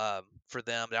well for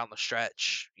them down the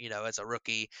stretch, as a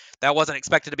rookie. That wasn't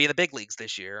expected to be in the big leagues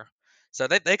this year. So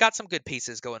they got some good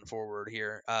pieces going forward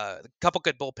here. A couple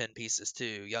good bullpen pieces too,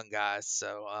 young guys.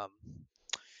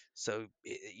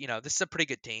 This is a pretty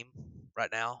good team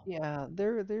right now. Yeah,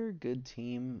 they're a good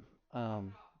team.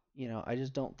 I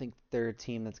just don't think they're a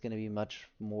team that's going to be much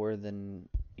more than,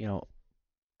 you know,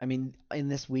 I mean, in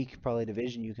this week, probably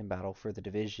division, you can battle for the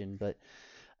division, but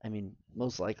I mean,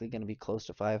 most likely going to be close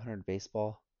to 500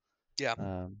 baseball, Yeah,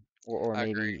 or I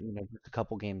maybe agree. just a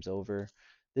couple games over.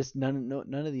 None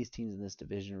of these teams in this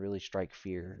division really strike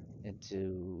fear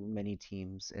into many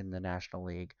teams in the National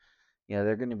League.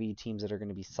 They're going to be teams that are going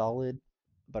to be solid,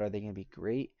 but are they going to be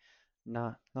great?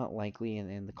 Not likely,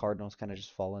 and the Cardinals kind of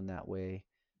just fall in that way.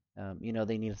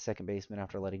 They need a second baseman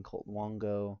after letting Colton Wong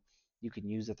go. You can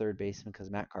use a third baseman because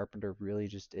Matt Carpenter really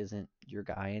just isn't your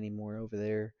guy anymore over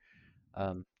there.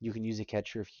 You can use a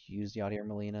catcher if you use Yadier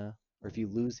Molina, or if you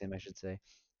lose him, I should say.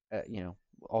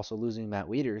 Also losing Matt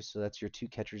Wieters, so that's your two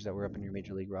catchers that were up in your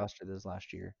major league roster this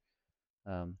last year.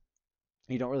 Um,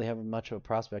 you don't really have much of a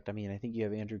prospect. I mean, I think you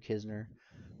have Andrew Kisner,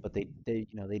 but they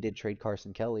did trade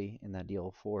Carson Kelly in that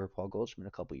deal for Paul Goldschmidt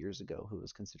a couple years ago, who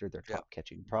was considered their Yeah, top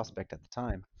catching prospect at the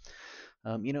time.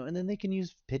 And then they can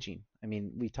use pitching. I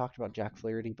mean, we talked about Jack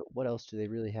Flaherty, but what else do they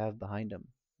really have behind him?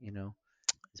 You know,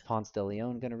 is Ponce de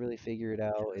Leon going to really figure it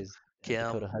out? Is Kim.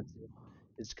 Dakota Hudson?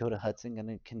 Is Dakota Hudson going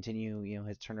to continue?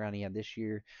 His turnaround he had this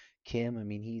year. Kim, I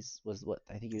mean, I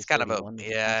think he He's was kind of a 31 this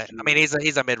yeah. past I mean, year.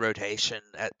 he's a mid rotation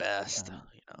at best.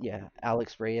 Yeah,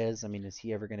 Alex Reyes. I mean, is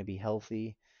he ever going to be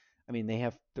healthy? I mean, they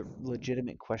have the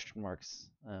legitimate question marks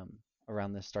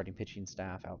around the starting pitching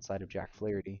staff outside of Jack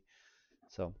Flaherty.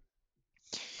 So,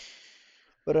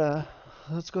 but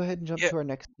let's go ahead and jump Yeah. to our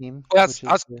next team, Well, which is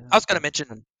I was the going to mention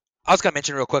Go I was going to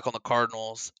mention real quick on the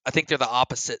Cardinals. I think they're the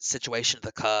opposite situation of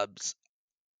the Cubs,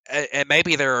 and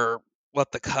maybe they're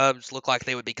what the Cubs look like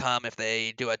they would become if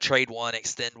they do a trade one,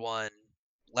 extend one,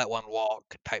 let one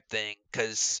walk type thing.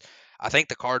 Because I think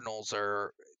the Cardinals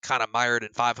are kind of mired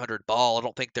in 500 ball. I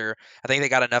don't think they're. I think they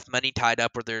got enough money tied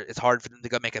up where it's hard for them to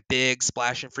go make a big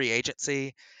splash in free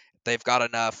agency. They've got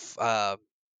enough.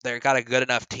 They've got a good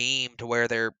enough team to where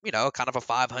they're, kind of a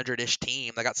 500-ish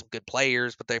team. They got some good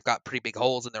players, but they've got pretty big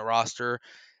holes in their roster,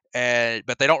 and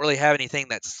but they don't really have anything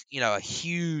that's, a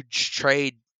huge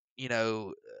trade, you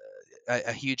know,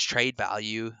 a huge trade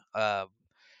value.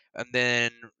 And then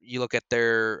you look at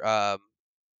their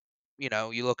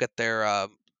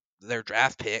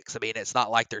draft picks. I mean, it's not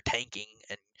like they're tanking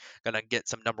and gonna get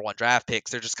some number one draft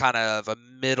picks. They're just kind of a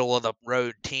middle of the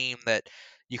road team that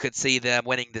you could see them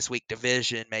winning this week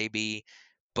division maybe,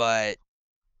 but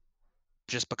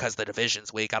just because the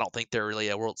division's weak, I don't think they're really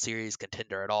a World Series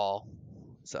contender at all.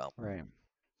 So Right.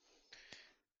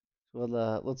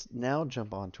 Well, let's now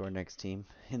jump on to our next team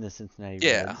in the Cincinnati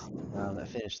yeah, Reds, that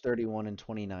finished 31 and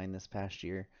 29 this past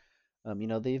year.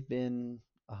 They've been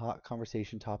a hot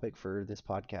conversation topic for this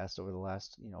podcast over the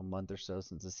last, month or so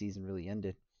since the season really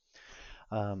ended.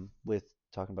 With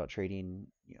talking about trading,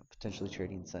 potentially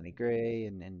trading Sonny Gray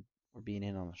and we're being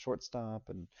in on the shortstop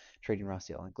and trading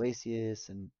Raciel Iglesias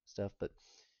and stuff. But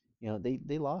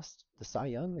they lost the Cy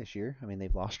Young this year. I mean,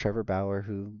 they've lost Trevor Bauer,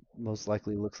 who most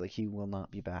likely looks like he will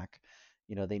not be back.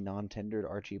 They non-tendered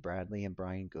Archie Bradley and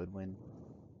Brian Goodwin.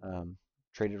 Um,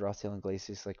 Traded Raciel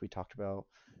Iglesias, like we talked about.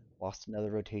 Lost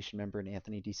another rotation member in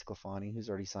Anthony DeSclafani, who's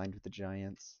already signed with the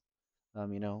Giants.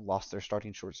 Lost their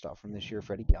starting shortstop from this year,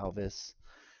 Freddie Galvis.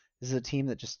 This is a team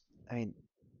that just, I mean,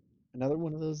 another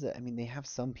one of those that, I mean, they have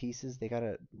some pieces. They got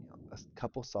a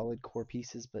couple solid core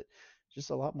pieces, but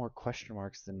just a lot more question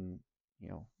marks than, you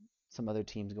know, some other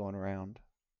teams going around.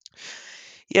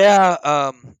 yeah.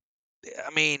 I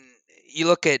mean, you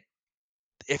look at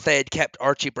if they had kept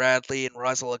Archie Bradley and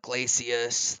Russell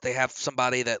Iglesias, they have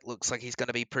somebody that looks like he's going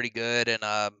to be pretty good, and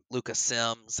Lucas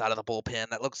Sims out of the bullpen.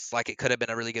 That looks like it could have been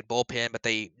a really good bullpen, but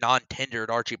they non-tendered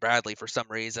Archie Bradley for some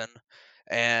reason,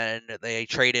 and they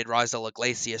traded Russell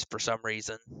Iglesias for some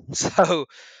reason. So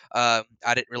I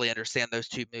didn't really understand those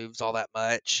two moves all that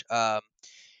much.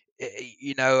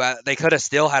 They could have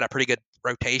still had a pretty good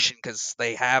rotation because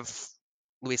they have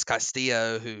Luis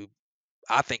Castillo, who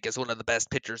I think is one of the best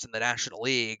pitchers in the National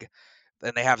League.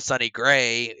 Then they have Sonny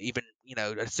Gray, even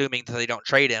assuming that they don't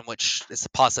trade him, which is a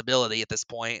possibility at this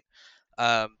point.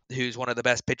 Who's one of the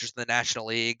best pitchers in the National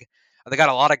League. They got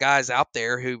a lot of guys out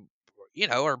there who,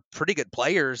 are pretty good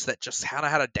players that just kind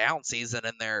of had a down season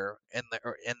in their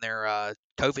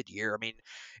COVID year. I mean,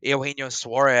 Eugenio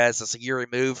Suarez is a year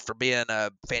removed from being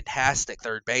a fantastic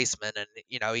third baseman, and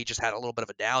he just had a little bit of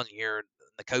a down year in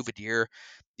the COVID year.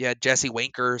 Yeah, Jesse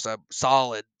Winker's a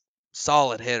solid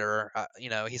hitter.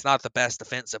 He's not the best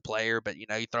defensive player, but you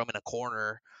throw him in a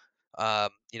corner.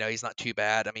 He's not too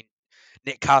bad. I mean,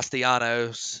 Nick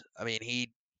Castellanos. I mean,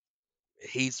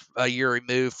 he's a year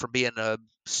removed from being a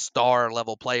star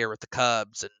level player with the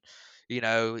Cubs, and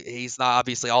he's not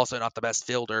obviously also not the best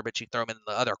fielder, but you throw him in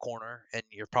the other corner and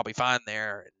you're probably fine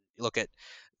there. And you look at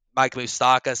Mike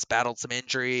Moustakas, battled some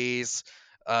injuries.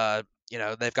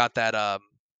 They've got that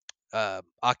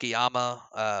Akiyama.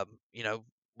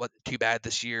 Wasn't too bad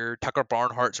this year. Tucker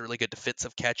Barnhart's a really good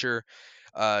defensive catcher.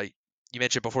 Uh, you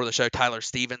mentioned before the show Tyler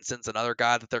Stevenson's another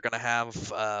guy that they're going to have,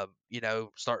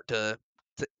 start to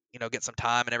get some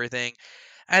time and everything.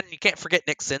 And you can't forget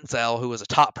Nick Senzel, who was a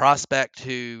top prospect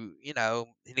who, he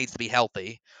needs to be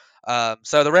healthy.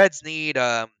 So the Reds they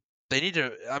need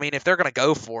to, I mean, if they're going to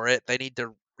go for it, they need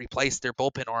to replace their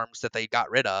bullpen arms that they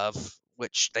got rid of,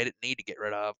 which they didn't need to get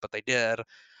rid of, but they did.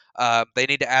 They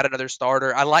need to add another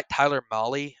starter. I like Tyler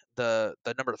Mahle, the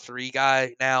number 3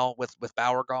 guy now with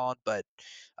Bauer gone, but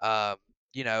I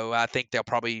think they'll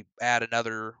probably add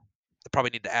another. They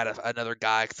probably need to add another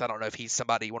guy because I don't know if he's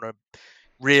somebody you want to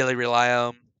really rely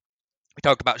on. We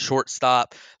talked about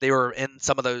shortstop. They were in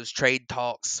some of those trade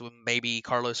talks with maybe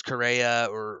Carlos Correa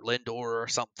or Lindor or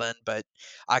something, but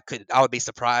I would be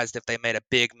surprised if they made a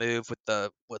big move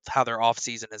with how their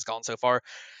offseason has gone so far.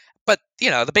 But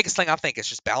the biggest thing I think is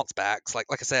just bounce backs. Like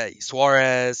I said,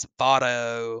 Suarez,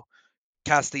 Votto,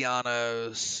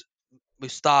 Castellanos,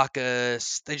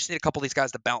 Moustakas. They just need a couple of these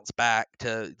guys to bounce back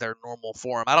to their normal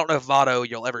form. I don't know if Votto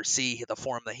you'll ever see the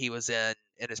form that he was in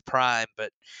his prime,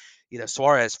 but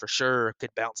Suarez for sure could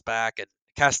bounce back, and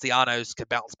Castellanos could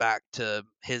bounce back to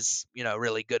his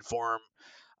really good form.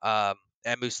 And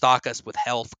Moustakas with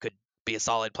health could be a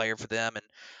solid player for them,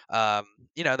 and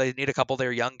they need a couple of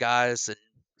their young guys and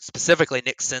specifically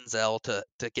Nick Senzel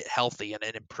to get healthy and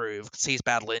improve because he's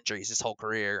battled injuries his whole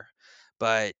career.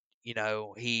 But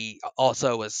he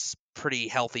also was pretty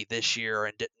healthy this year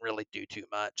and didn't really do too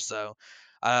much. So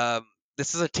um,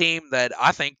 this is a team that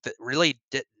I think that really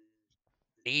didn't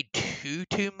need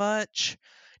too much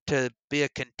to be a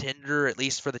contender, at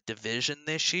least for the division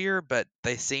this year, but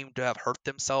they seem to have hurt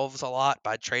themselves a lot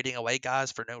by trading away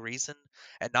guys for no reason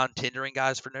and non-tendering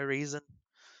guys for no reason.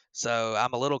 So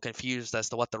I'm a little confused as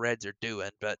to what the Reds are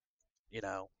doing, but you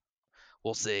know,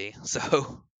 we'll see.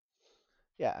 So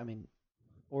Yeah, I mean,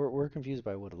 we're confused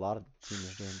by what a lot of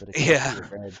teams are doing, but especially yeah,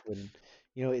 the Reds. When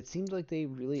it seemed like they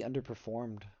really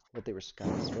underperformed what they were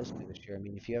kind of supposed to do this year. I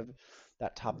mean, if you have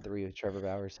that top three with Trevor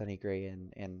Bauer, Sonny Gray,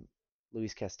 and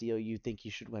Luis Castillo, you think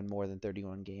you should win more than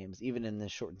 31 games, even in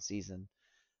this shortened season.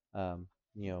 Um,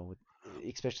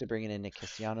 especially bringing in Nick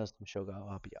Castellanos and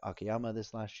Akiyama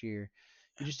this last year,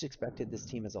 you just expected this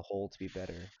team as a whole to be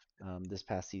better this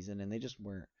past season, and they just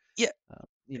weren't. yeah,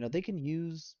 They can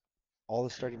use all the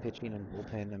starting pitching and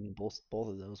bullpen. I mean, both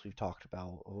of those we've talked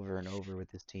about over and over with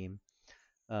this team.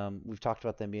 We've talked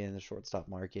about them being in the shortstop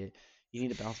market. You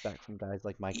need to bounce back from guys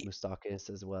like Mike y- Moustakas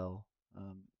as well.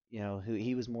 Who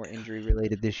he was more injury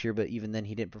related this year, but even then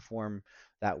he didn't perform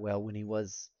that well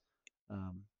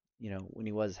um, when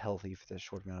he was healthy for this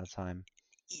short amount of time.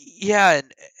 yeah,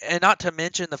 and not to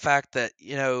mention the fact that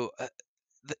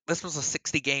this was a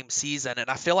 60 game season, and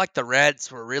I feel like the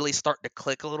Reds were really starting to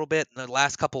click a little bit in the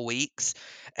last couple weeks,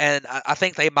 and I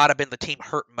think they might have been the team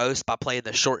hurt most by playing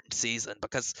the shortened season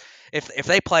because if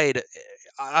they played,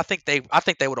 I think they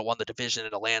would have won the division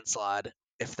in a landslide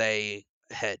if they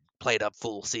had played a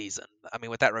full season. I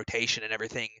mean, with that rotation and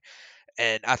everything,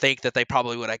 and I think that they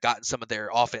probably would have gotten some of their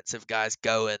offensive guys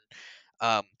going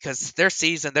because their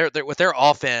season, with their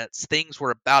offense, things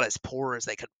were about as poor as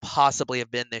they could possibly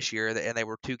have been this year, and they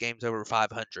were 2 games over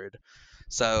 500.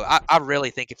 So I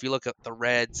really think if you look at the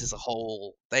Reds as a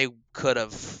whole, they could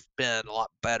have been a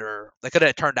lot better. They could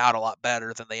have turned out a lot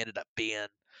better than they ended up being.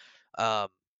 Um,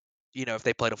 if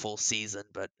they played a full season,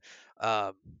 but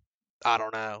um, I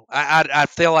don't know. I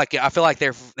feel like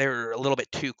they're a little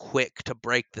bit too quick to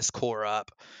break this core up,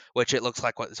 which it looks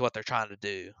like what they're trying to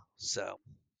do. So,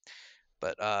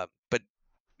 but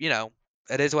you know,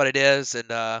 it is what it is, and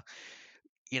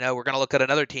we're gonna look at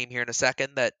another team here in a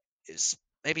second that is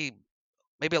maybe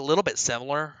a little bit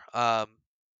similar.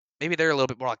 Maybe they're a little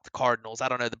bit more like the Cardinals. I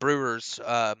don't know. The Brewers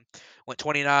went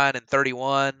 29 and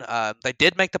 31. They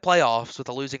did make the playoffs with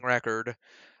a losing record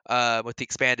with the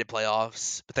expanded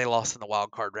playoffs, but they lost in the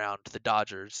wild card round to the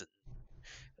Dodgers, and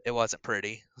it wasn't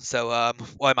pretty. So,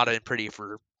 well, it might have been pretty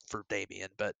for Damien,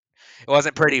 but it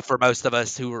wasn't pretty for most of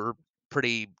us who were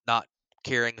pretty not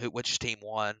caring which team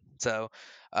won.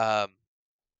 Um,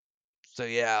 so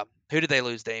yeah, who did they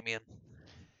lose, Damien?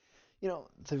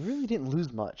 They really didn't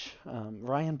lose much.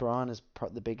 Ryan Braun is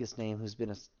the biggest name who's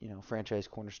been a franchise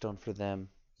cornerstone for them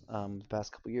the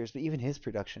past couple years, but even his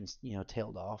production's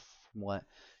tailed off from what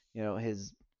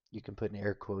his you can put in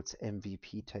air quotes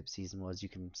MVP type season was. You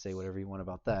can say whatever you want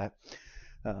about that.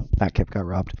 That kept got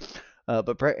robbed.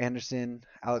 But Brett Anderson,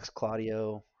 Alex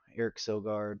Claudio, Eric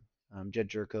Sogard, Jed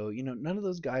Jerko, none of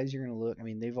those guys you're gonna look. I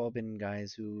mean, they've all been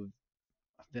guys who've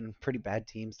been pretty bad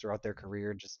teams throughout their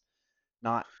career, just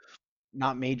not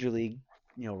not major league,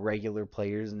 regular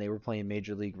players, and they were playing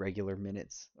major league regular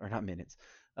minutes or not minutes,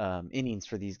 innings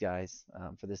for these guys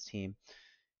for this team.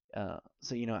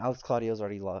 So Alex Claudio's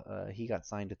already he got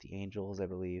signed with the Angels, I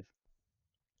believe.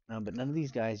 But none of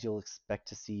these guys you'll expect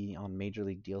to see on major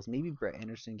league deals. Maybe Brett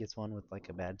Anderson gets one with like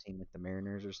a bad team like the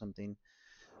Mariners or something.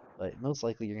 But most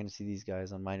likely you're going to see these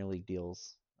guys on minor league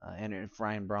deals. And if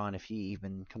Ryan Braun, if he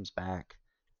even comes back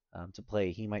to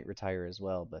play, he might retire as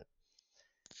well. But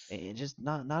it just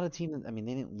not a team that, I mean,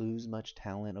 they didn't lose much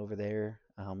talent over there.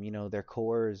 Their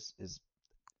core is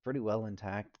pretty well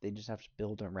intact. They just have to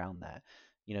build around that.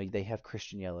 They have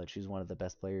Christian Yelich, who's one of the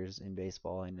best players in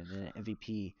baseball and an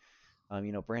MVP.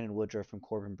 Brandon Woodruff and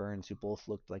Corbin Burns, who both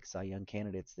looked like Cy Young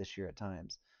candidates this year at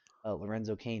times.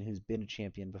 Lorenzo Cain, who's been a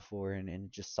champion before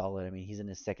and just solid. I mean, he's in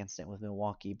his second stint with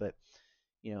Milwaukee, but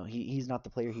he's not the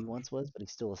player he once was, but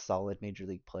he's still a solid major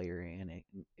league player and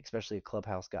especially a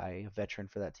clubhouse guy, a veteran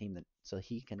for that team, so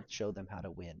he can show them how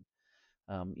to win.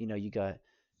 You got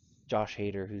Josh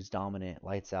Hader, who's dominant,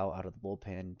 lights out of the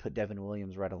bullpen. Put Devin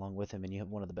Williams right along with him, and you have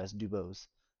one of the best duos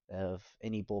of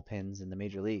any bullpens in the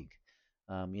major league.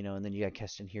 And then you got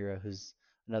Keston Hira, who's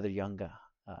another young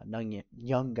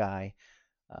guy,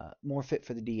 more fit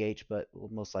for the DH, but will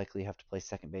most likely have to play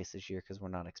second base this year because we're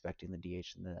not expecting the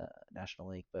DH in the National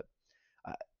League. But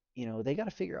uh, they got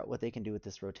to figure out what they can do with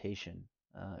this rotation.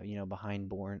 behind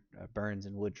Burns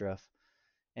and Woodruff,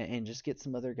 and just get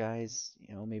some other guys,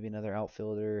 maybe another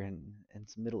outfielder and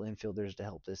some middle infielders to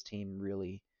help this team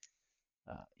really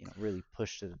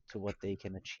push to what they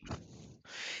can achieve.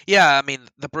 Yeah, I mean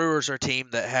the Brewers are a team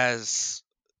that has.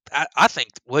 I think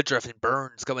Woodruff and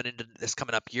Burns going into this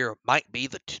coming up year might be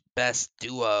the best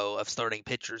duo of starting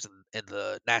pitchers in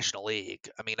the National League.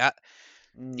 I mean,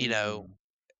 you know, Mm,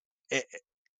 it,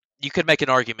 you could make an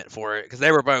argument for it because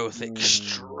they were both mm.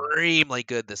 extremely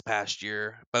good this past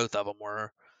year. Both of them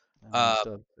were. I Um,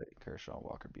 still have to say Kershaw,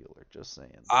 Walker Buehler. Just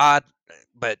saying. I,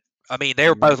 but I mean, they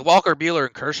were both Mm, Walker Bueller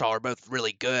and Kershaw are both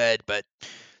really good, but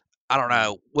I don't mm,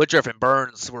 know. Woodruff and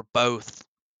Burns were both,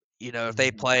 if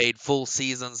they mhm, played full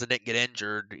seasons and didn't get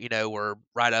injured, were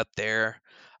right up there.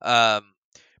 Um,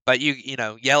 but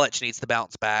Yelich needs to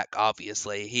bounce back.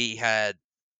 Obviously, he had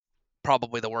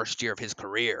probably the worst year of his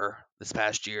career this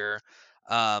past year.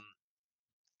 Um,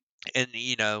 and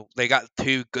they got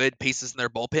two good pieces in their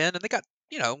bullpen, and they got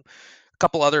a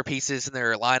couple other pieces in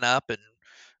their lineup, and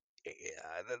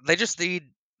they just they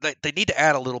need to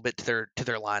add a little bit to their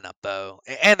lineup though,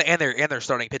 and their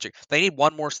starting pitching. They need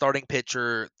one more starting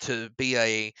pitcher to be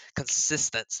a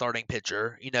consistent starting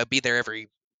pitcher. Be there every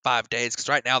 5 days because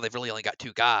right now they've really only got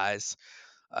two guys.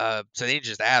 So they need to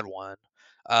just add one.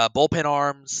 Bullpen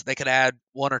arms, they could add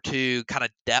one or two kind of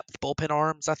depth bullpen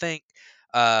arms, I think.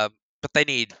 Uh, but they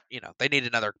need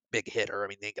another big hitter. I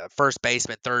mean, they got first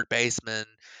baseman, third baseman,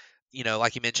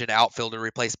 like you mentioned, outfielder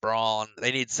replace Braun.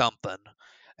 They need something,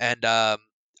 and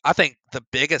I think the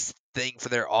biggest thing for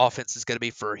their offense is going to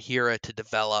be for Hira to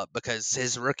develop because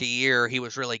his rookie year he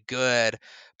was really good,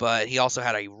 but he also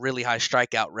had a really high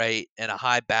strikeout rate and a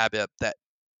high BABIP that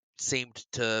seemed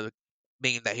to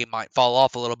mean that he might fall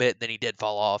off a little bit, and then he did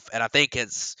fall off. And I think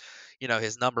his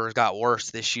numbers got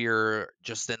worse this year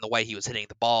just in the way he was hitting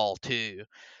the ball too.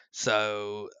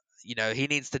 So, he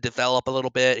needs to develop a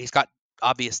little bit. He's got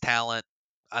obvious talent.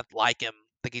 I like him.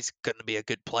 I think he's going to be a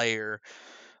good player.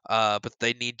 But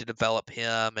they need to develop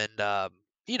him. And,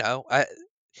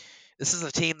 this is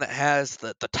a team that has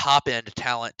the top end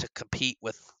talent to compete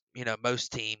with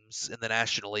most teams in the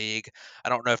National League. I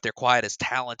don't know if they're quite as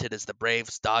talented as the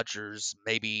Braves, Dodgers,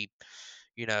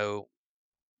 you know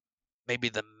maybe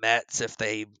the Mets if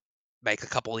they make a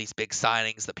couple of these big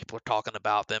signings that people are talking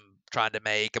about them trying to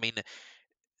make. I mean,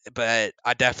 but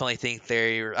I definitely think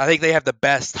they have the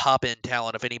best top end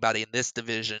talent of anybody in this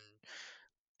division,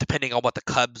 depending on what the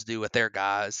Cubs do with their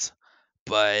guys.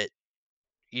 But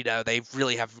they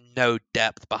really have no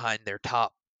depth behind their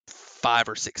top 5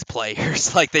 or 6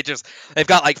 players. Like they've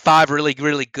got like 5 really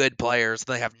really good players,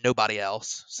 and they have nobody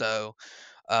else. So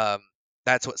um,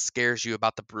 that's what scares you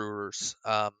about the Brewers.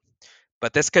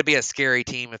 But this could be a scary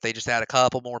team if they just add a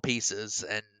couple more pieces,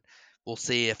 and we'll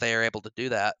see if they are able to do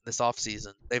that this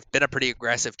offseason. They've been a pretty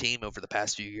aggressive team over the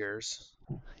past few years.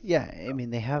 Yeah, I mean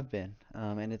they have been,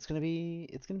 and it's gonna be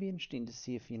interesting to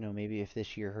see if maybe if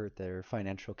this year hurt their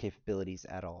financial capabilities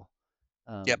at all.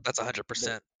 Yep, Um, that's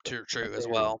but 100% but true as they're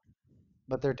well.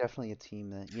 but they're definitely a team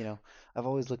that I've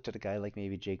always looked at a guy like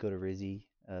maybe Jake Odorizzi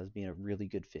as being a really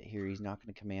good fit here. He's not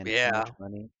going to command too Yeah, much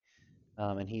money,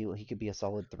 and he could be a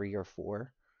solid 3 or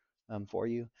 4 for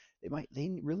you.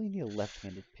 They really need a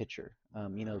left-handed pitcher.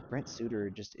 Brent Suter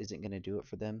just isn't going to do it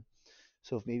for them.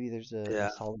 So if maybe there's a yeah.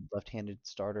 solid left-handed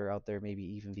starter out there, maybe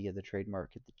even via the trade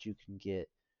market that you can get,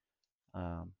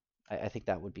 um, I think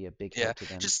that would be a big Yeah, help to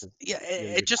them just because yeah,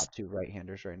 your top two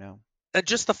right-handers right now. and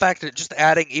just the fact that just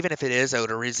adding, even if it is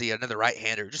Odorizzi, another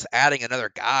right-hander, just adding another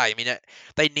guy. I mean,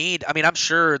 they need. I mean, I'm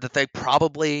sure that they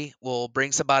probably will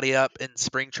bring somebody up in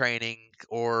spring training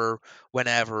or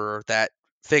whenever that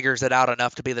figures it out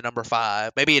enough to be the number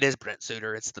 5. Maybe it is Brent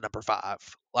Suter. It's the number 5.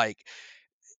 Like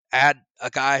add a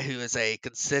guy who is a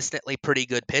consistently pretty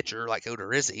good pitcher like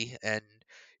Odorizzi, and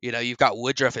you've got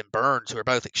Woodruff and Burns who are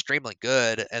both extremely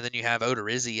good, and then you have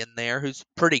Odorizzi in there who's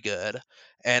pretty good,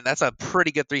 and that's a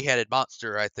pretty good three-headed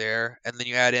monster right there. And then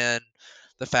you add in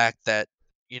the fact that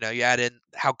you add in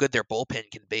how good their bullpen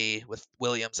can be with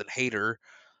Williams and Hader,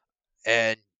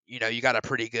 and you got a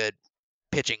pretty good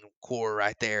pitching core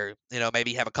right there.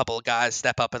 Maybe have a couple of guys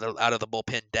step up out of the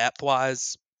bullpen depth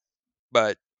wise,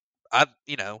 but I,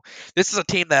 this is a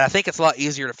team that I think it's a lot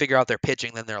easier to figure out their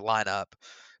pitching than their lineup.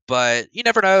 But you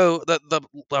never know.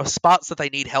 The spots that they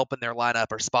need help in their lineup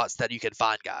are spots that you can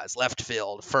find guys. Left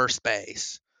field, first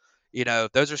base.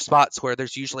 Those are spots where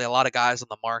there's usually a lot of guys on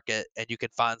the market, and you can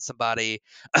find somebody,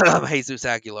 Jesus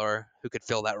Aguilar, who could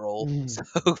fill that role. So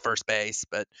first base,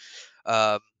 but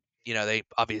um, they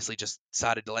obviously just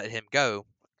decided to let him go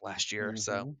last year.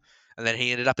 So Mm-hmm. and then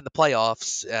he ended up in the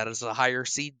playoffs as a higher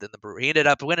seed than the Brewers. He ended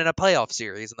up winning a playoff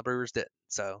series, and the Brewers didn't.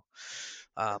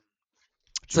 Um,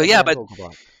 so Try yeah, Dan but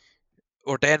Vogelbach.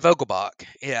 or Dan Vogelbach,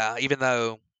 yeah. Even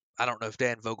though I don't know if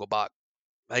Dan Vogelbach,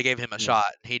 they gave him a No, shot.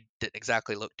 He didn't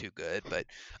exactly look too good, but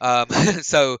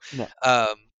so no,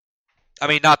 um, I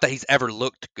mean, not that he's ever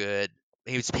looked good.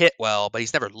 He's hit well, but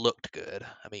he's never looked good.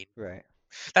 I mean, right,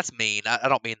 that's mean. I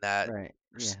don't mean that. right,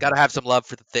 Just yeah. gotta have some love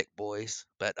for the thick boys.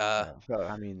 But So,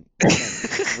 I mean, you can't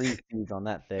put three C's on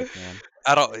that thick, man.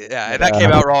 I don't. Yeah, and But that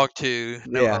came out wrong too.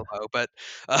 No yeah, homo. But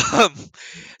um,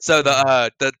 so uh,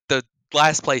 the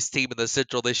last place team in the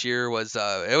Central this year was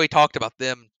and we talked about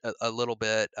them a little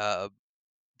bit.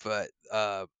 But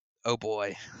oh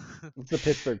boy, it's the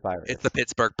Pittsburgh it's the Pirates.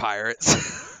 Pittsburgh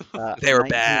Pirates. They were 19,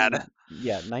 bad.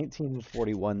 yeah,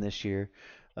 1941 this year.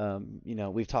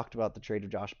 We've talked about the trade of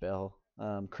Josh Bell.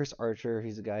 Chris Archer,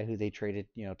 he's a guy who they traded,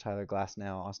 Tyler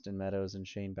Glasnow, Austin Meadows, and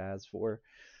Shane Baz for.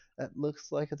 That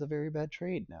looks like it's a very bad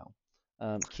trade now.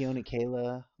 Keone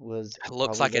Kela was It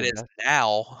looks probably like their it is best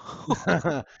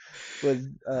now. was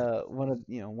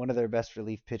one of their best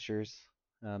relief pitchers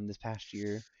this past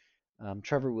year.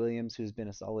 Trevor Williams, who's been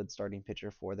a solid starting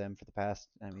pitcher for them for the past,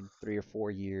 3 or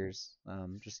 4 years,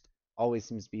 just always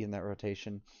seems to be in that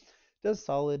rotation. Does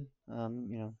solid,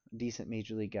 decent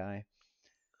major league guy.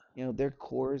 Their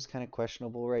core is kind of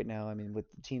questionable right now. I mean, with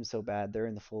the team so bad, they're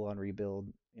in the full-on rebuild.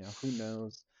 Who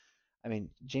knows? I mean,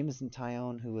 Jameson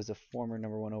Tyone, who was a former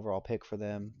number one overall pick for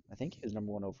them, I think he was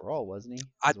number one overall, wasn't he,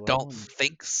 I as well? don't And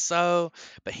think so,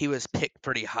 but he was picked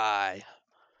pretty high.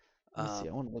 let me see. Um,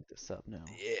 I want to look this up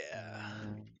now. yeah.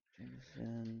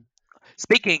 Jameson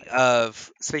Speaking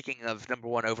of number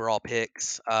one overall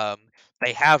picks,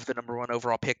 they have the number one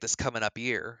overall pick this coming up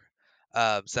year.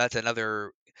 So that's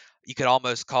another. You could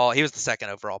almost call. He was the second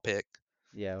overall pick.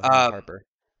 Yeah, behind Um, Harper.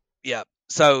 yeah.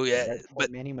 So yeah, Right before but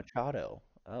Manny Machado.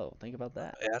 Oh, think about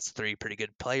that. yeah, that's three pretty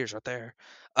good players right there.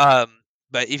 Um,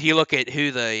 but if you look at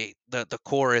who the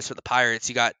core is for the Pirates,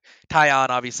 you got Tyon.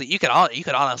 Obviously, you could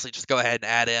honestly just go ahead and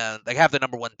add in. They have the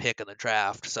number one pick in the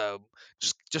draft, so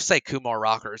just say Kumar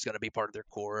Rocker is going to be part of their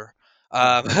core.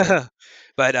 Oh, Um, for sure.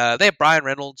 but they have Brian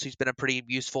Reynolds, who's been a pretty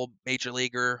useful major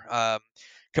leaguer.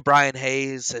 Brian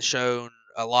Hayes has shown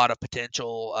a lot of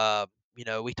potential.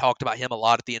 We talked about him a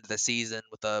lot at the end of the season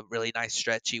with a really nice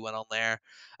stretch he went on there.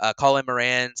 Colin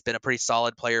Moran's been a pretty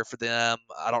solid player for them.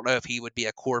 I don't know if he would be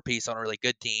a core piece on a really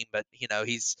good team, but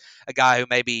he's a guy who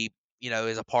maybe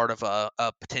is a part of a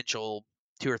potential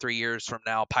 2 or 3 years from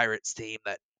now Pirates team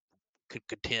that could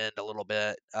contend a little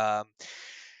bit.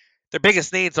 Their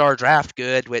biggest needs are draft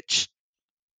good, which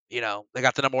they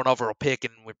got the number one overall pick,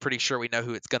 and we're pretty sure we know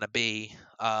who it's going to be.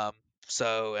 And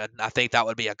I think that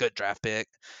would be a good draft pick.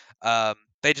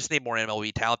 They just need more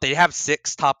MLB talent. They have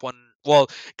six top one. Well,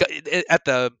 at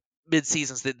the mid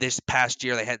seasons this past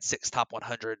year, they had six top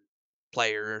 100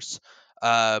 players.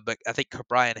 But I think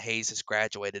Brian Hayes has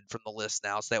graduated from the list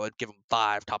now, so that would give them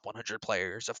five top 100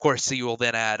 players. Of course, so you will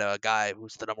then add a guy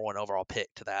who's the number one overall pick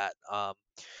to that.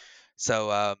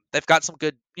 They've got some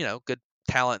good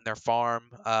talent in their farm.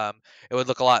 It would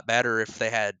look a lot better if they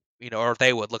had, or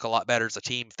they would look a lot better as a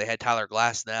team if they had Tyler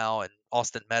Glass now and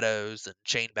Austin Meadows and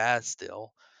Shane Baz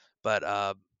still. But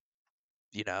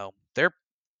they're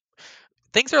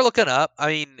things are looking up. I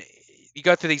mean, you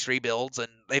go through these rebuilds and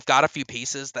they've got a few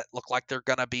pieces that look like they're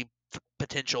gonna be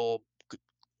potential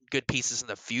good pieces in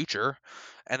the future.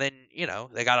 And then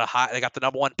they got the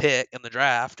number one pick in the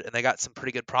draft, and they got some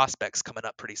pretty good prospects coming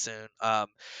up pretty soon.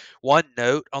 One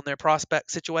note on their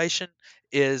prospect situation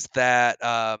is that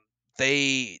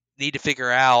they need to figure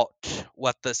out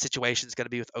what the situation is going to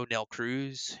be with O'Neill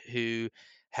Cruz, who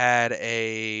had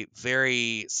a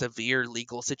very severe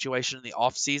legal situation in the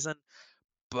off season,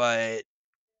 but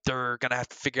they're going to have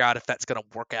to figure out if that's going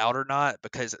to work out or not,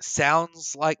 because it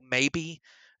sounds like maybe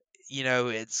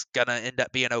it's gonna end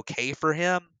up being okay for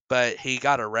him. But he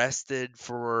got arrested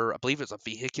for, I believe it was a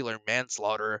vehicular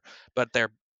manslaughter. But the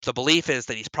belief is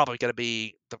that the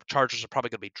charges are probably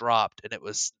gonna be dropped, and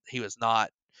he was not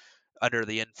under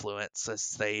the influence as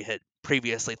they had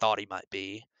previously thought he might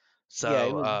be. Yeah,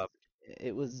 So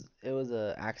it was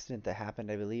a accident that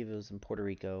happened. I believe it was in Puerto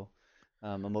Rico,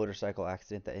 a motorcycle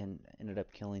accident that ended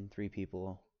up killing 3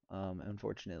 people,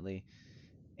 unfortunately.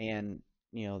 And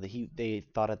they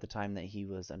thought at the time that he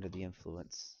was under the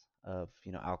influence of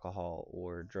alcohol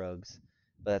or drugs,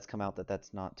 but that's come out that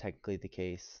that's not technically the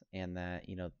case, and that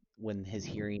when his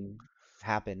hearing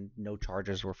happened, no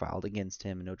charges were filed against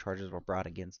him and no charges were brought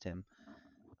against him.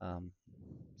 Um,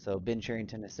 so Ben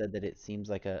Cherington has said that it seems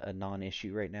like a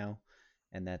non-issue right now,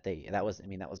 and that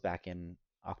was back in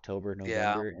October,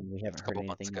 yeah, November, and we a haven't heard couple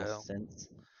months anything else ago. since.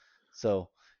 So,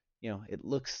 it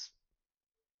looks.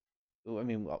 I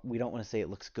mean, we don't want to say it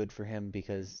looks good for him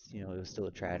because it was still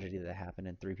a tragedy that happened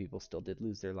and three people still did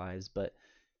lose their lives. But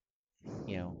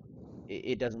you know,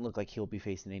 it doesn't look like he'll be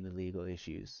facing any legal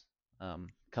issues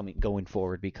going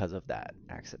forward because of that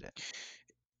accident.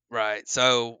 Right.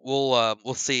 So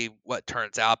we'll see what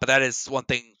turns out, but that is one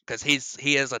thing because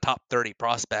he is a top 30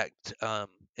 prospect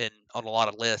in on a lot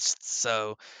of lists.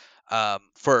 So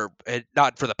for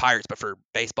not for the Pirates, but for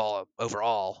baseball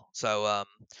overall. So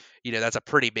that's a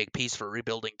pretty big piece for a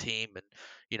rebuilding team, and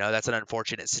that's an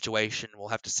unfortunate situation. We'll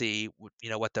have to see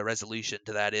what the resolution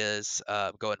to that is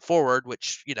going forward.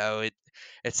 Which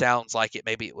it sounds like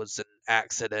maybe it was an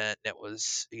accident. It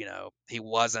was he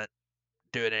wasn't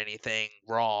doing anything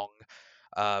wrong.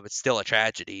 It's still a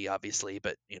tragedy, obviously,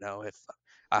 but if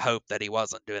I hope that he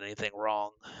wasn't doing anything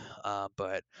wrong.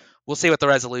 But we'll see what the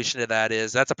resolution to that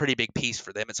is. That's a pretty big piece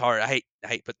for them. It's hard. I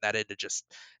hate putting that into just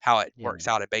how it Yeah, works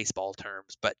out in baseball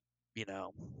terms, but you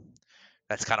know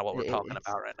that's kind of what we're talking it's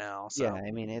about right now. yeah. So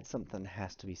I mean, it's something that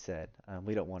has to be said.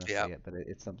 We don't want to yeah, say it, but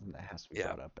it's something that has to be yeah.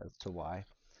 brought up as to why.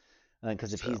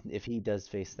 Because So if he does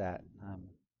face that,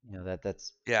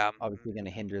 that's yeah, obviously going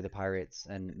to hinder the Pirates,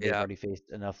 and they've yeah. already faced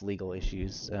enough legal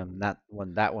issues. That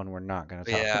one we're not going to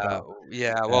talk Yeah, about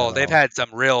yeah. at Well, they've all. had some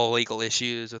real legal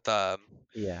issues with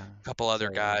Yeah. a couple other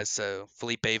So, guys. So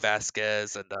Felipe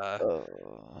Vasquez and uh,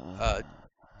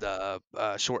 the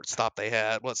shortstop they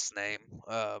had. What's his name?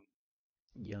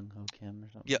 Young Ho Kim or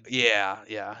Yeah, something.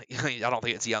 yeah. I don't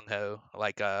think it's Young Ho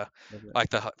Okay. like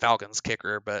the Falcons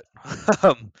kicker, but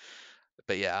um,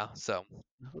 but yeah. So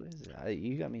Who is it?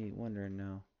 You got me wondering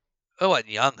now. it wasn't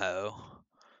Young Ho.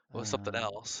 It was something Um,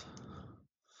 else.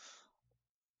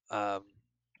 Um,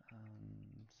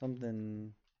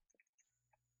 Something.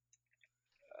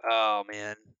 oh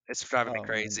man, it's driving me Oh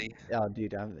man. crazy. Oh,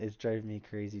 dude, it's driving me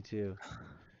crazy too.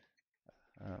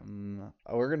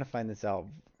 We're gonna find this out,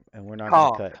 and we're not gonna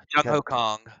Kong, Jung cut Ho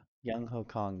Kong. Young Ho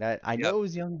Kong. That I Yep. know it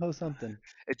was Young Ho something.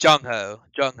 It's Jung Ho.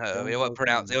 Jung Ho. Young It was Ho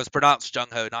pronounced. It Kong. was pronounced Jung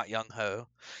Ho, not Young Ho.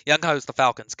 Young Ho's the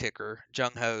Falcons kicker.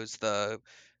 Jung Ho's the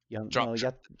Young. drunk. No,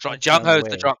 that's Jung Young Ho's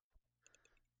the Wei. drunk.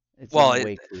 It's Well, Young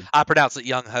Wei Koo. I pronounce it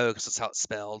Young Ho because that's how it's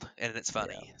spelled, and it's Yeah.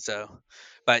 funny. So,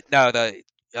 but no, the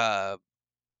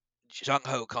Jung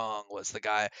Ho Kong was the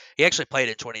guy. He actually played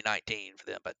in 2019 for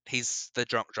them, but he's the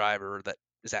drunk driver that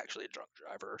is actually a drunk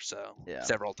driver. So Yeah.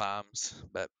 several times,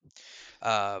 but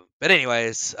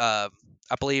anyways, I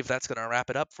believe that's gonna wrap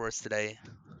it up for us today.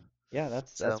 Yeah,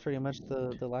 that's So pretty much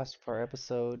the last of our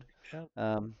episode.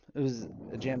 yeah, It was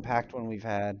a jam-packed one we've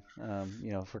had,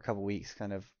 for a couple weeks,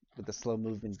 kind of with the slow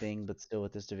movement thing, but still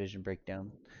with this division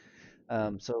breakdown.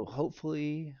 So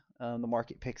hopefully, the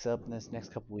market picks up in this next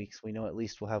couple weeks. We know at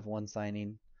least we'll have one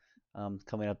signing,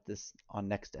 coming up this on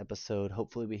next episode.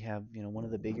 Hopefully, we have, one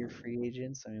of the bigger free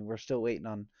agents. I mean, we're still waiting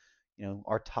on,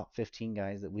 our top 15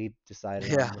 guys that we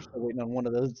decided yeah, on. We're still waiting on one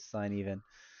of those to sign even.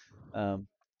 Um,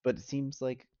 but it seems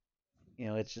like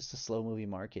it's just a slow moving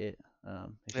market.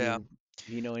 If yeah,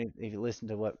 if you listen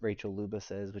to what Rachel Luba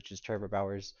says, which is Trevor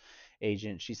Bauer's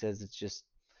agent, she says it's just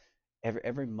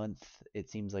every month it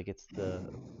seems like it's the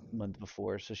month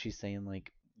before. So she's saying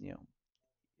like,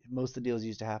 most of the deals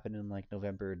used to happen in like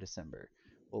November or December.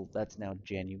 Well, that's now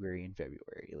January and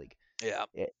February. Like, yeah.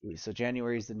 so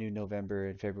January is the new November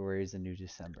and February is the new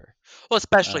December. Well,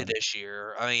 especially Um, this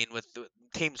year. I mean, with the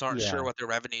teams aren't sure yeah. what their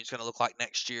revenue is going to look like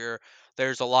next year.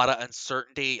 There's a lot of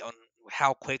uncertainty on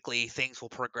how quickly things will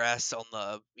progress on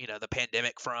the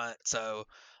pandemic front. So,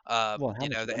 Well, how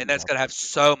much and money's that's out going to there? have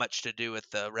so much to do with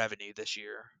the revenue this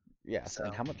year. Yes, So,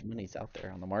 and how much money's out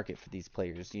there on the market for these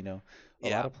players? A lot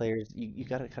yeah, of players, you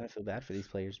got to kind of feel bad for these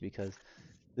players because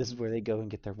this is where they go and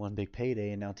get their one big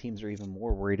payday, and now teams are even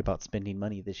more worried about spending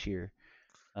money this year.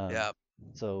 Um, yeah,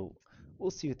 so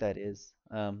we'll see what that is.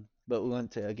 But we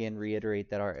want to again reiterate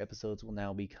that our episodes will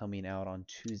now be coming out on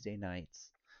Tuesday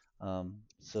nights.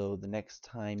 So the next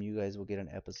time you guys will get an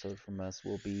episode from us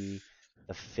will be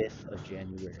the 5th of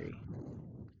January.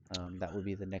 That will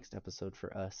be the next episode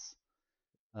for us.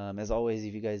 As always,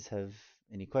 if you guys have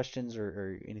any questions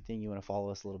or anything you want to follow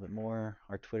us a little bit more,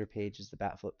 our Twitter page is the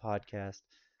Batflip Podcast.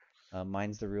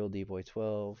 Mine's the real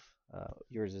D-Boy12.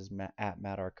 Yours is at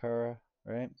Matt Arcara,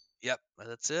 right? yep,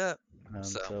 that's it.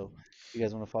 So, So if you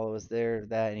guys want to follow us there,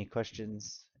 any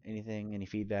questions, anything, any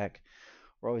feedback,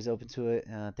 we're always open to it.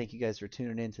 Thank you guys for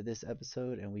tuning in to this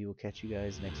episode, and we will catch you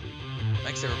guys next week.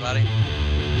 thanks everybody.